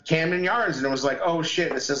the Camden Yards, and it was like, oh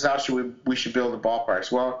shit, this is how we should build the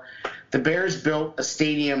ballparks. Well, the Bears built a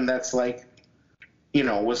stadium that's like,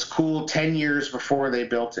 was cool 10 years before they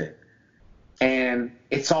built it. And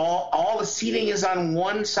it's all the seating is on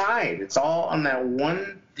one side. It's all on that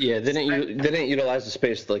one. Yeah, they didn't utilize the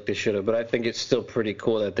space like they should have, but I think it's still pretty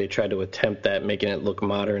cool that they tried to attempt that, making it look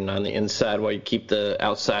modern on the inside while you keep the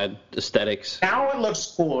outside aesthetics. Now it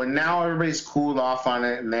looks cool, and now everybody's cooled off on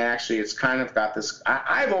it, and it's kind of got this.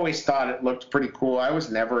 I've always thought it looked pretty cool. I was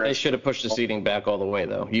never. They should have pushed the seating back all the way,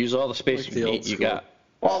 though. Use all the space you got.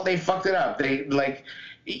 Well, they fucked it up.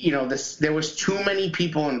 There was too many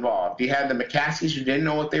people involved. You had the McCaskies who didn't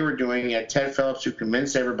know what they were doing. You had Ted Phillips who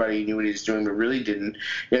convinced everybody he knew what he was doing but really didn't.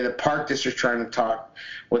 You had the park district trying to talk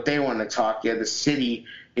what they wanted to talk. You had the city,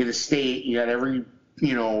 you had the state. You had every,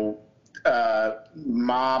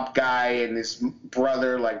 mob guy and his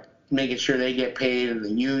brother, making sure they get paid, and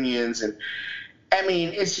the unions. And, I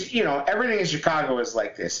mean, it's, everything in Chicago is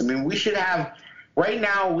like this. I mean, right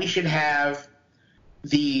now we should have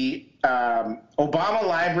the Obama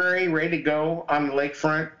Library ready to go on the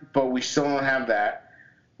lakefront, but we still don't have that.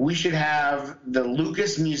 We should have the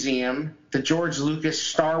Lucas Museum, the George Lucas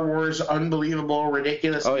Star Wars unbelievable,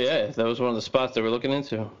 ridiculous. Oh, yeah. That was one of the spots they were looking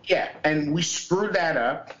into. Yeah, and we screwed that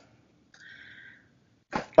up.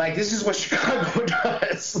 This is what Chicago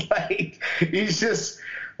does. He's just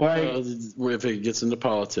if it gets into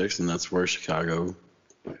politics, and that's where Chicago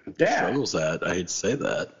struggles at. I hate to say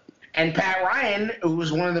that. And Pat Ryan, who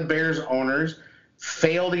was one of the Bears owners,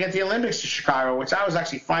 failed to get the Olympics to Chicago, which I was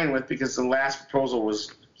actually fine with because the last proposal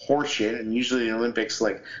was horseshit, and usually the Olympics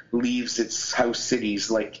leaves its host cities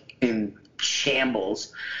in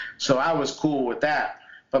shambles. So I was cool with that.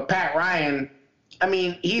 But Pat Ryan I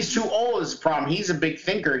mean, he's too old is the problem. He's a big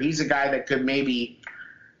thinker. He's a guy that could maybe,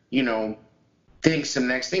 think some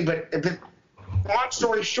next thing. But long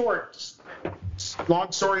story short,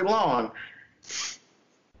 long story long,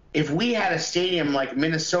 if we had a stadium like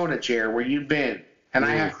Minnesota, Jer, where you've been, and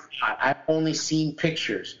I've only seen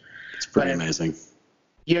pictures. It's pretty amazing.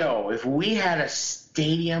 If we had a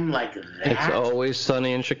stadium like that. It's always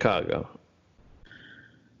sunny in Chicago.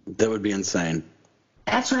 That would be insane.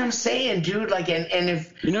 That's what I'm saying, dude. Like, and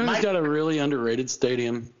if who's got a really underrated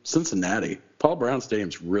stadium? Cincinnati. Paul Brown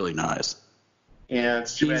Stadium's really nice. Yeah,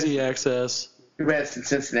 it's too easy bad. Access. Too bad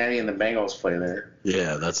Cincinnati and the Bengals play there.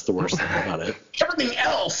 Yeah, that's the worst thing about it. Everything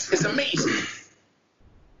else is amazing.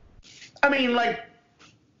 I mean, like,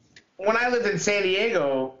 when I lived in San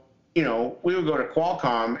Diego, we would go to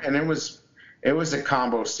Qualcomm, and it was a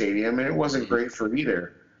combo stadium, and it wasn't great for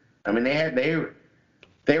either. I mean,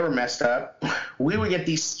 they were messed up. We would get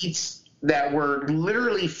these seats that were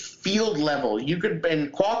literally field level. You could,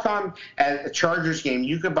 in Qualcomm at a Chargers game,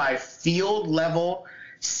 you could buy field level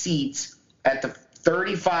seats at the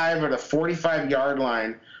 35 or the 45-yard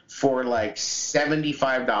line for like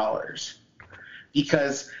 $75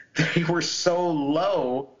 because they were so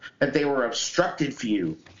low that they were obstructed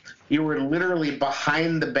view. You were literally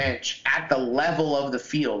behind the bench at the level of the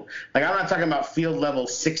field. Like, I'm not talking about field level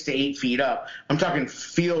 6 to 8 feet up. I'm talking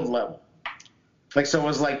field level. Like, so it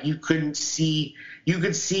was like you couldn't see. You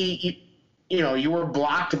could see, you were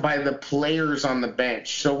blocked by the players on the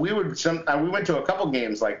bench. So we went to a couple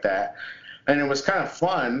games like that, and it was kind of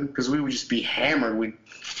fun because we would just be hammered. We'd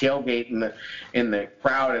tailgate in the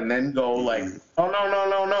crowd and then go like, oh,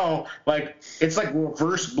 no. Like, it's like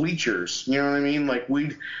reverse bleachers. You know what I mean? Like,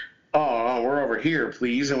 we're over here,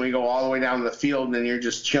 please. And we go all the way down to the field, and then you're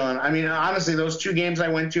just chilling. I mean, honestly, those 2 games I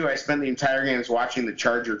went to, I spent the entire games watching the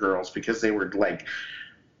Charger girls because they were, like,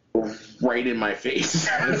 right in my face.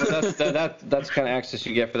 That's kind of access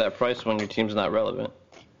you get for that price when your team's not relevant.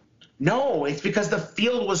 No, it's because the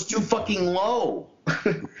field was too fucking low.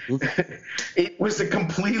 It was a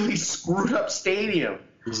completely screwed up stadium.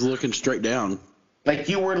 It was looking straight down. Like,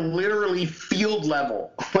 you were literally field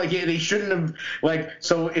level. Like, they shouldn't have, like,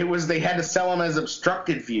 so it was, they had to sell them as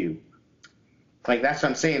obstructed view. Like, that's what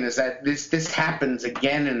I'm saying, is that this happens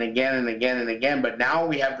again and again and again and again, but now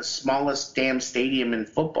we have the smallest damn stadium in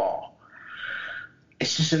football.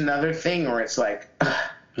 It's just another thing where it's like,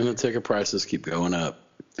 and the ticket prices keep going up.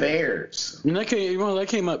 Bears. I mean, that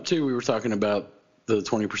came up, too. We were talking about the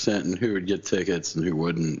 20% and who would get tickets and who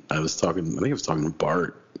wouldn't. I think I was talking to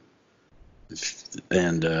Bart.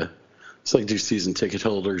 And it's like, do season ticket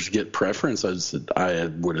holders get preference? I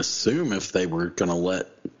would assume if they were going to let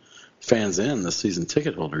fans in, the season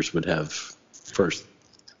ticket holders would have first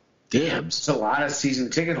dibs. It's a lot of season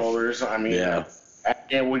ticket holders. I mean, yeah.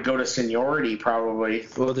 It would go to seniority probably.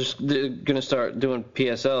 Well, they're going to start doing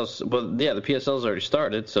PSLs. Well, yeah, the PSL's already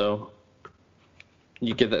started, so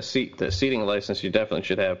you get that seating license, you definitely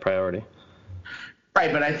should have priority.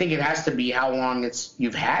 Right, but I think it has to be how long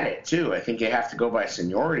you've had it too. I think you have to go by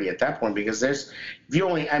seniority at that point because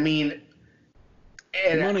money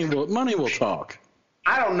will talk.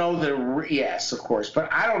 I don't know yes, of course,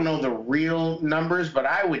 but I don't know the real numbers. But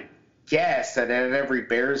I would guess that at every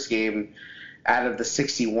Bears game, out of the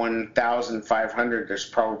 61,500, there's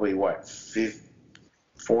probably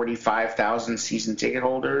 45,000 season ticket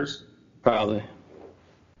holders. Probably.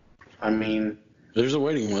 I mean, there's a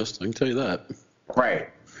waiting list. I can tell you that. Right.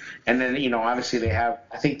 And then, obviously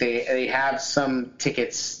they have some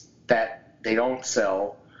tickets that they don't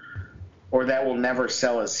sell or that will never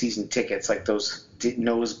sell as season tickets, like those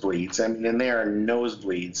nosebleeds. I mean, and there are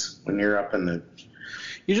nosebleeds when you're up in the...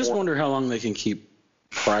 You just wonder how long they can keep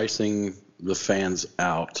pricing the fans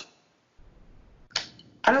out.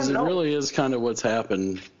 I don't know. It really is kind of what's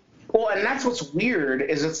happened. Well, and that's what's weird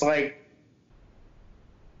is it's like,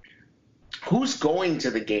 who's going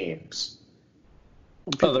to the games?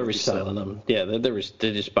 Oh, they're reselling them. Yeah, they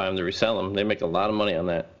just buy them to resell them. They make a lot of money on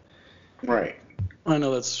that. Right. I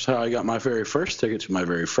know that's how I got my very first ticket to my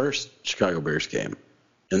very first Chicago Bears game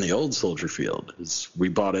in the old Soldier Field. We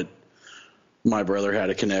bought it. My brother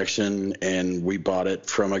had a connection, and we bought it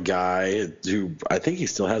from a guy who I think he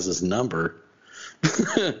still has his number.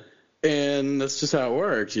 And that's just how it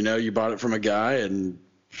worked. You bought it from a guy and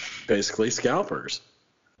basically scalpers.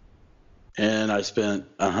 And I spent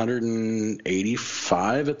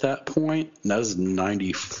 $185 at that point. And that was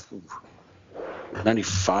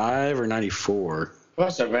 95 or 94.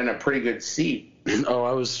 Must have been a pretty good seat. Oh,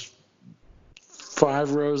 I was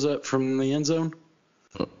 5 rows up from the end zone.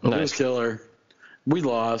 Nice. It was killer. We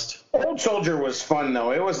lost. Old Soldier was fun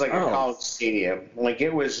though. It was like a college stadium. Like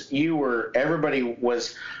everybody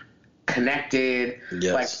was connected.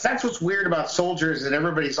 Yes. Like that's what's weird about Soldier is that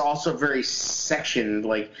everybody's also very sectioned.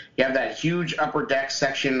 Like you have that huge upper deck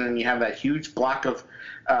section and you have that huge block of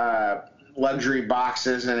luxury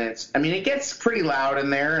boxes, and it gets pretty loud in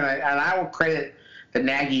there, and I will credit the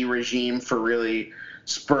Nagy regime for really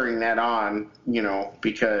spurring that on,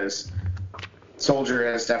 because Soldier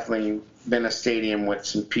has definitely been a stadium with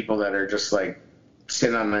some people that are just like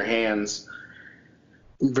sitting on their hands.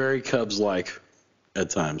 Very Cubs-like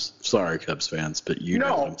at times. Sorry, Cubs fans, but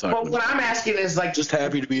know what I'm talking about. But what I'm asking is like just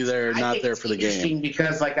happy to be there, not there for the game.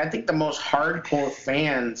 Because like I think the most hardcore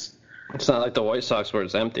fans. It's not like the White Sox where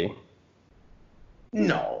it's empty.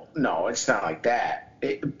 No, it's not like that.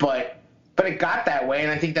 But it got that way,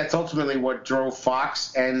 and I think that's ultimately what drove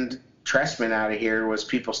Fox and Trestman out of here was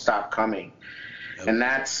people stopped coming. Yep. And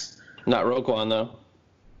that's not Roquan though.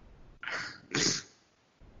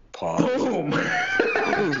 Pause.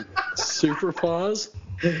 Boom. Super pause.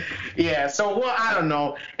 Yeah. So I don't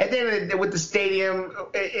know. And then with the stadium,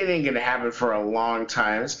 it ain't gonna happen for a long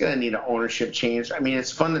time. It's gonna need an ownership change. I mean,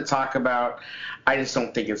 it's fun to talk about. I just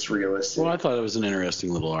don't think it's realistic. Well, I thought it was an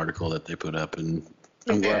interesting little article that they put up, and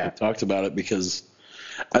I'm glad we talked about it because,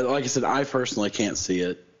 like I said, I personally can't see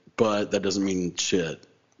it, but that doesn't mean shit.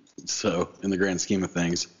 So, in the grand scheme of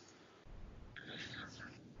things.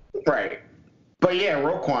 Right. But yeah,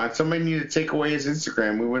 Roquan, somebody need to take away his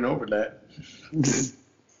Instagram. We went over that.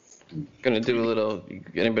 Gonna do a little,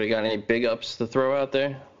 anybody got any big ups to throw out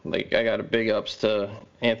there? Like, I got a big ups to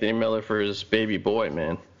Anthony Miller for his baby boy,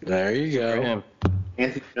 man. There you go. For him.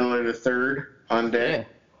 Anthony Miller the third on deck. Yeah.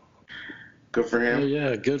 Good for him.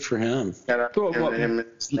 Yeah, good for him.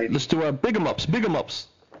 Let's do our big 'em ups.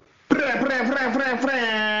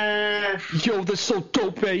 Yo, that's so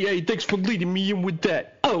dope, hey, thanks for leading me in with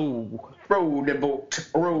that. Oh. Roll the boat.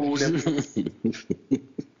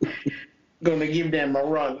 Gonna give them a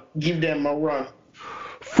run.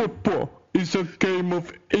 Football is a game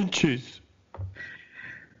of inches.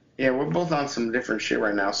 Yeah, we're both on some different shit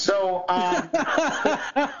right now. So,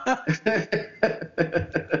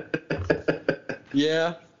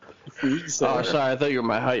 yeah. Oh, sorry. I thought you were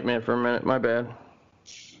my hype man for a minute. My bad.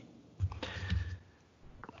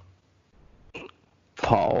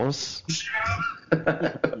 Pause.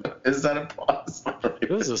 Is that a pause? It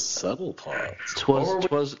was a subtle pause.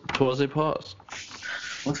 Twas a pause.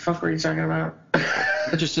 What the fuck were you talking about?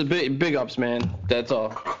 Just a big ups, man. That's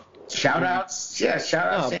all. Shout outs? Yeah, shout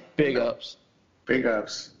outs. Big ups. Big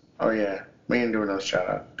ups. Oh, yeah. We ain't doing no shout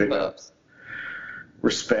out. Big ups.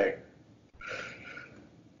 Respect.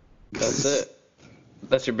 That's it.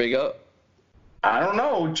 That's your big up? I don't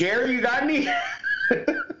know. Jerry, you got any?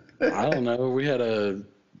 I don't know. We had a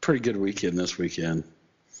pretty good weekend this weekend.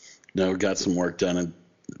 We got some work done at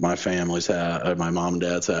my family's house, at my mom and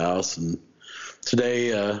dad's house. And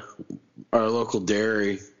today, our local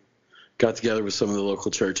dairy got together with some of the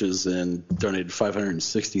local churches and donated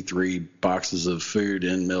 563 boxes of food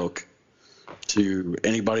and milk to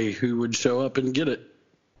anybody who would show up and get it.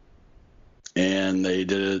 And they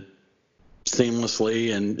did it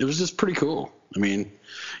seamlessly, and it was just pretty cool. I mean,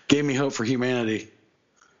 gave me hope for humanity.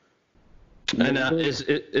 And is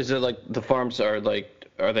it like the farms are they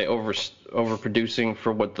overproducing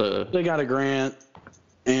for what they got a grant,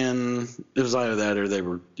 and it was either that or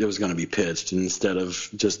it was going to be pitched. And instead of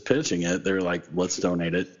just pitching it, they were like, let's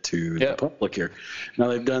donate it to the public here. Now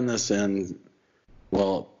they've done this in,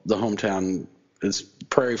 the hometown, it's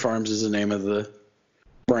Prairie Farms is the name of the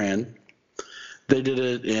brand. They did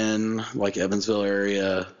it in like Evansville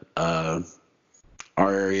area, our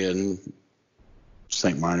area in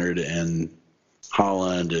St. Minard and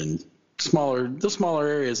Holland and the smaller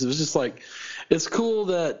areas. It was just like, it's cool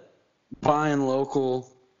that buying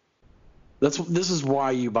local, this is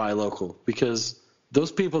why you buy local, because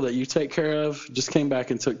those people that you take care of just came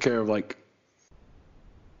back and took care of like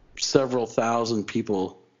several thousand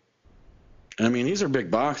people. And I mean, these are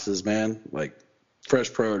big boxes, man, like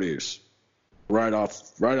fresh produce right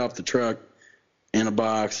off the truck in a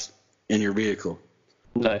box in your vehicle.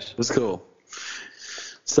 Nice. It's cool.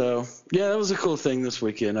 So, yeah, that was a cool thing this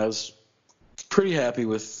weekend. I was pretty happy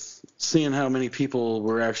with seeing how many people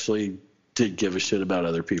did give a shit about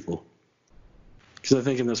other people. Because I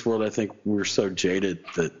think in this world, we're so jaded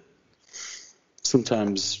that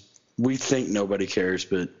sometimes we think nobody cares,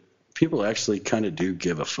 but people actually kind of do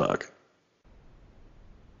give a fuck.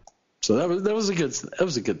 So that was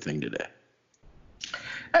a good thing today.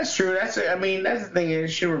 That's true. That's the thing you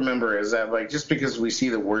should remember is that, like, just because we see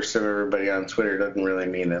the worst of everybody on Twitter doesn't really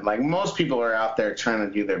mean that. Like, most people are out there trying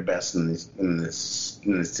to do their best in this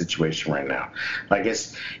situation right now. Like,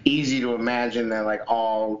 it's easy to imagine that, like,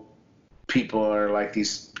 all people are like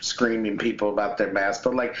these screaming people about their masks,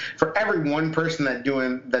 but like for every one person that's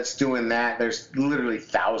doing that, there's literally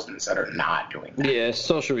thousands that are not doing that. Yeah,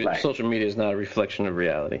 social media is not a reflection of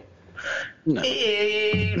reality. No.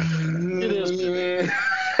 It is.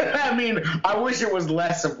 I mean, I wish it was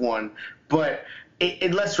less of one, but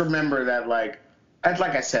let's remember that, like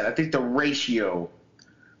I said, I think the ratio,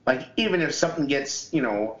 like, even if something gets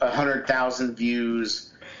 100,000 views.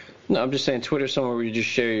 No, I'm just saying Twitter's somewhere where you just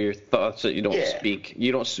share your thoughts that you don't speak.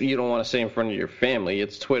 You don't want to say in front of your family.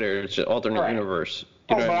 It's Twitter. It's an alternate universe.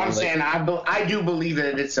 You know but what I'm saying I do believe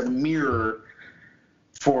that it's a mirror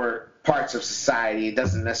for parts of society. It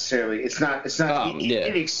doesn't necessarily. It's not.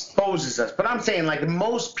 It exposes us. But I'm saying, like,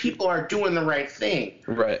 most people are doing the right thing.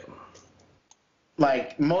 Right.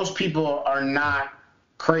 Like, most people are not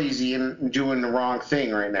crazy and doing the wrong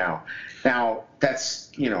thing right now. Now, that's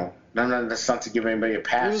that's not to give anybody a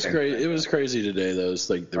pass. It was great. It was crazy today, though. It's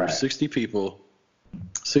like there were 60 people.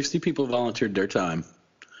 60 people volunteered their time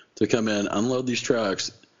to come in, unload these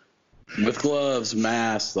trucks with gloves,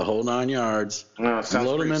 masks, the whole 9 yards. No,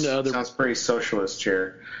 load them into other. Sounds pretty socialist,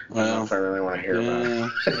 Chair. I don't know if I really want to hear about it.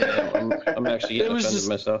 Yeah, I'm actually getting offended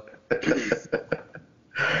myself.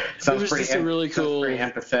 Sounds just a really cool. Pretty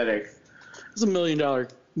empathetic. It's a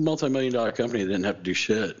multi-million-dollar company that didn't have to do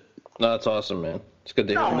shit. No, that's awesome, man. It's good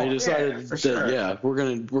to hear. And they decided that we're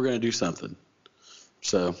gonna do something.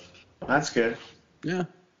 So that's good. Yeah,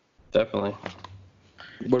 definitely.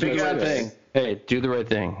 Do the right thing. Hey, do the right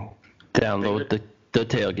thing. Download the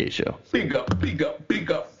Tailgate Show. Big up.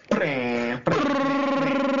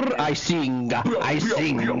 I sing.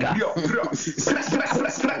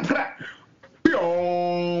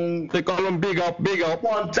 They call him big up.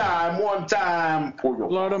 One time.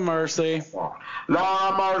 Lord of mercy.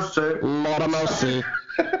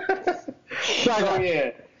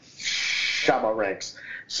 Saga. Shabba Ranks.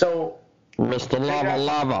 So, Mr.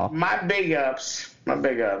 Lava. My big ups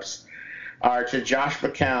are to Josh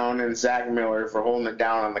McCown and Zach Miller for holding it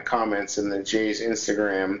down on the comments in the Jay's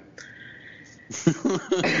Instagram.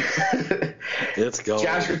 Let's go.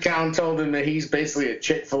 Josh McCown told him that he's basically a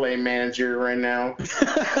Chick-fil-A manager right now.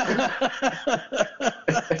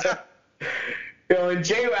 And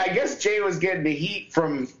Jay, I guess Jay was getting the heat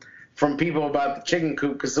from people about the chicken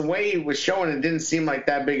coop because the way he was showing it didn't seem like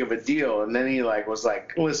that big of a deal. And then he was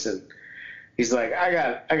like, listen, he's like, I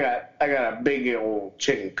got a big old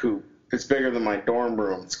chicken coop. It's bigger than my dorm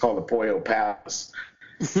room. It's called the Pollo Palace.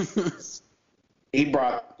 He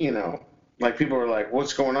brought, like, people were like,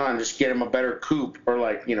 what's going on? Just get him a better coop. Or,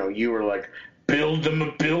 like, you were like, build him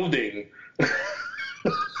a building.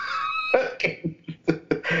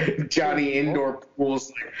 Johnny Indoor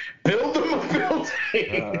Pool's like, build him a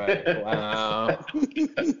building. All right. Wow.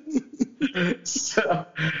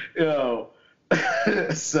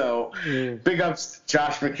 So, big ups to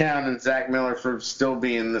Josh McCown and Zach Miller for still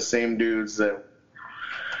being the same dudes that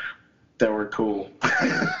were cool.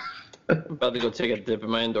 I'm about to go take a dip in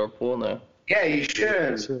my indoor pool now. Yeah, you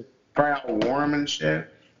should. Probably all warm and shit.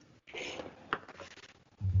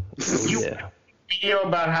 Yeah. You know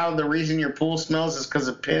about how the reason your pool smells is because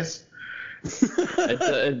of piss?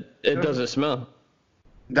 It doesn't smell.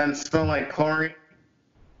 Doesn't smell like chlorine?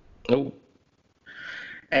 Nope.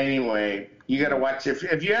 Anyway, you gotta watch it.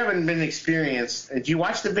 If you haven't been experienced, did you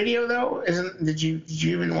watch the video though? Did you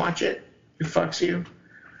even watch it? It fucks you?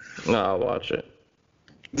 No, I'll watch it.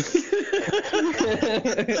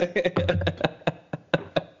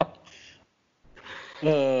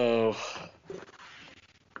 Oh.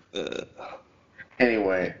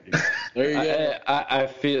 Anyway. There you go. I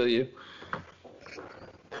feel you.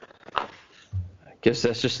 I guess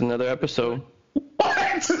that's just another episode. What?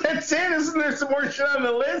 That's it? Isn't there some more shit on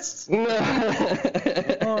the list? Come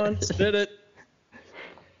on, spit it.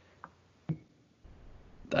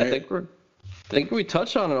 I think we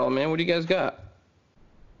touched on it all, man. What do you guys got?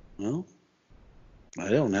 Well, I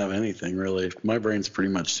don't have anything really. My brain's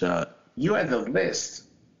pretty much shot. You had the list.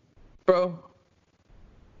 Bro,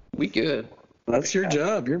 we good. That's your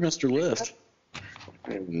job. You're Mr. List.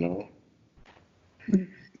 I don't know. And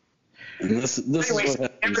this Anyways, is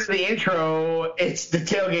what happens. after the intro, it's the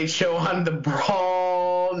Tailgate Show on the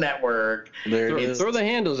Brawl Network. There it is. Throw the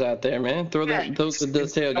handles out there, man. Throw the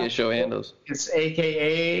Tailgate Show handles. It's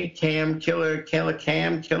AKA Cam Killer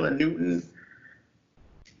Newton.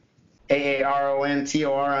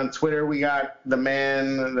 AARONTOR on Twitter. We got the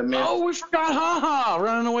man. Oh, we forgot Ha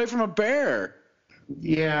running away from a bear.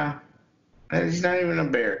 Yeah. He's not even a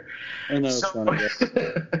bear. I know it's not a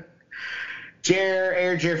bear.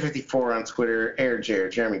 AirJair54 on Twitter.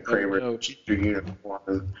 AirJair, Jeremy Kramer, Cheater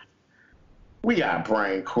Unicorn. We got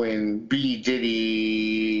Brian Quinn, B.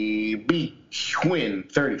 Diddy, B. Quinn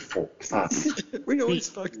 34. We know his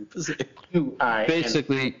fucking position.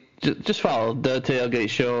 Basically, just follow the Tailgate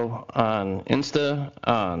Show on Insta,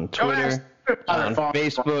 on Twitter, on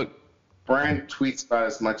Facebook. Brian tweets about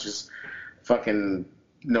as much as fucking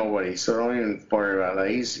nobody, so don't even worry about that.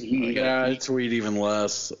 I tweet even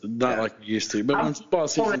less, not like you used to. But when football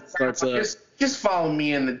season starts up, just follow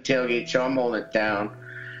me in the Tailgate Show. I'm holding it down.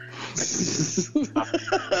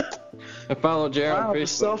 I follow Jared on Facebook.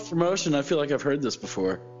 Self-promotion. I feel like I've heard this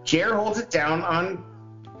before. Jared holds it down on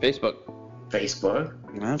Facebook.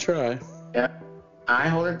 I'll try. Yeah. I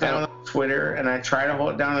hold it down on Twitter, and I try to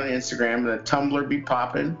hold it down on Instagram, and the Tumblr be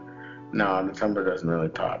popping. No, the Tumblr doesn't really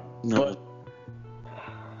pop. No. But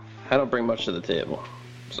I don't bring much to the table,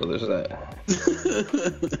 so there's that.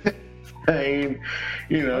 I mean,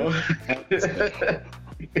 you know.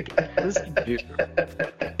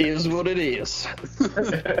 Is what it is.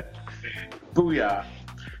 Booyah.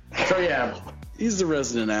 So, yeah. He's the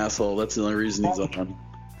resident asshole. That's the only reason he's on.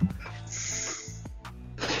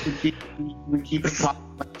 We keep it pop.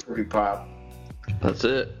 We pop. That's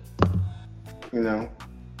it. You know.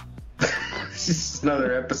 This is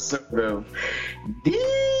another episode of the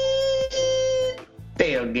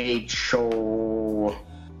Tailgate Show.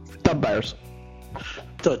 The Bears.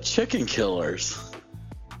 The Chicken Killers.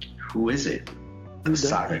 Who is it? The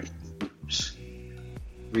Saga.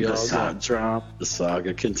 We all got dropped. The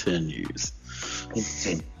saga continues.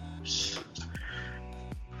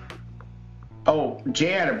 Oh,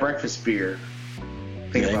 Jay had a breakfast beer.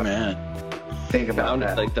 Think about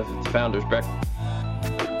that. Like the founder's breakfast.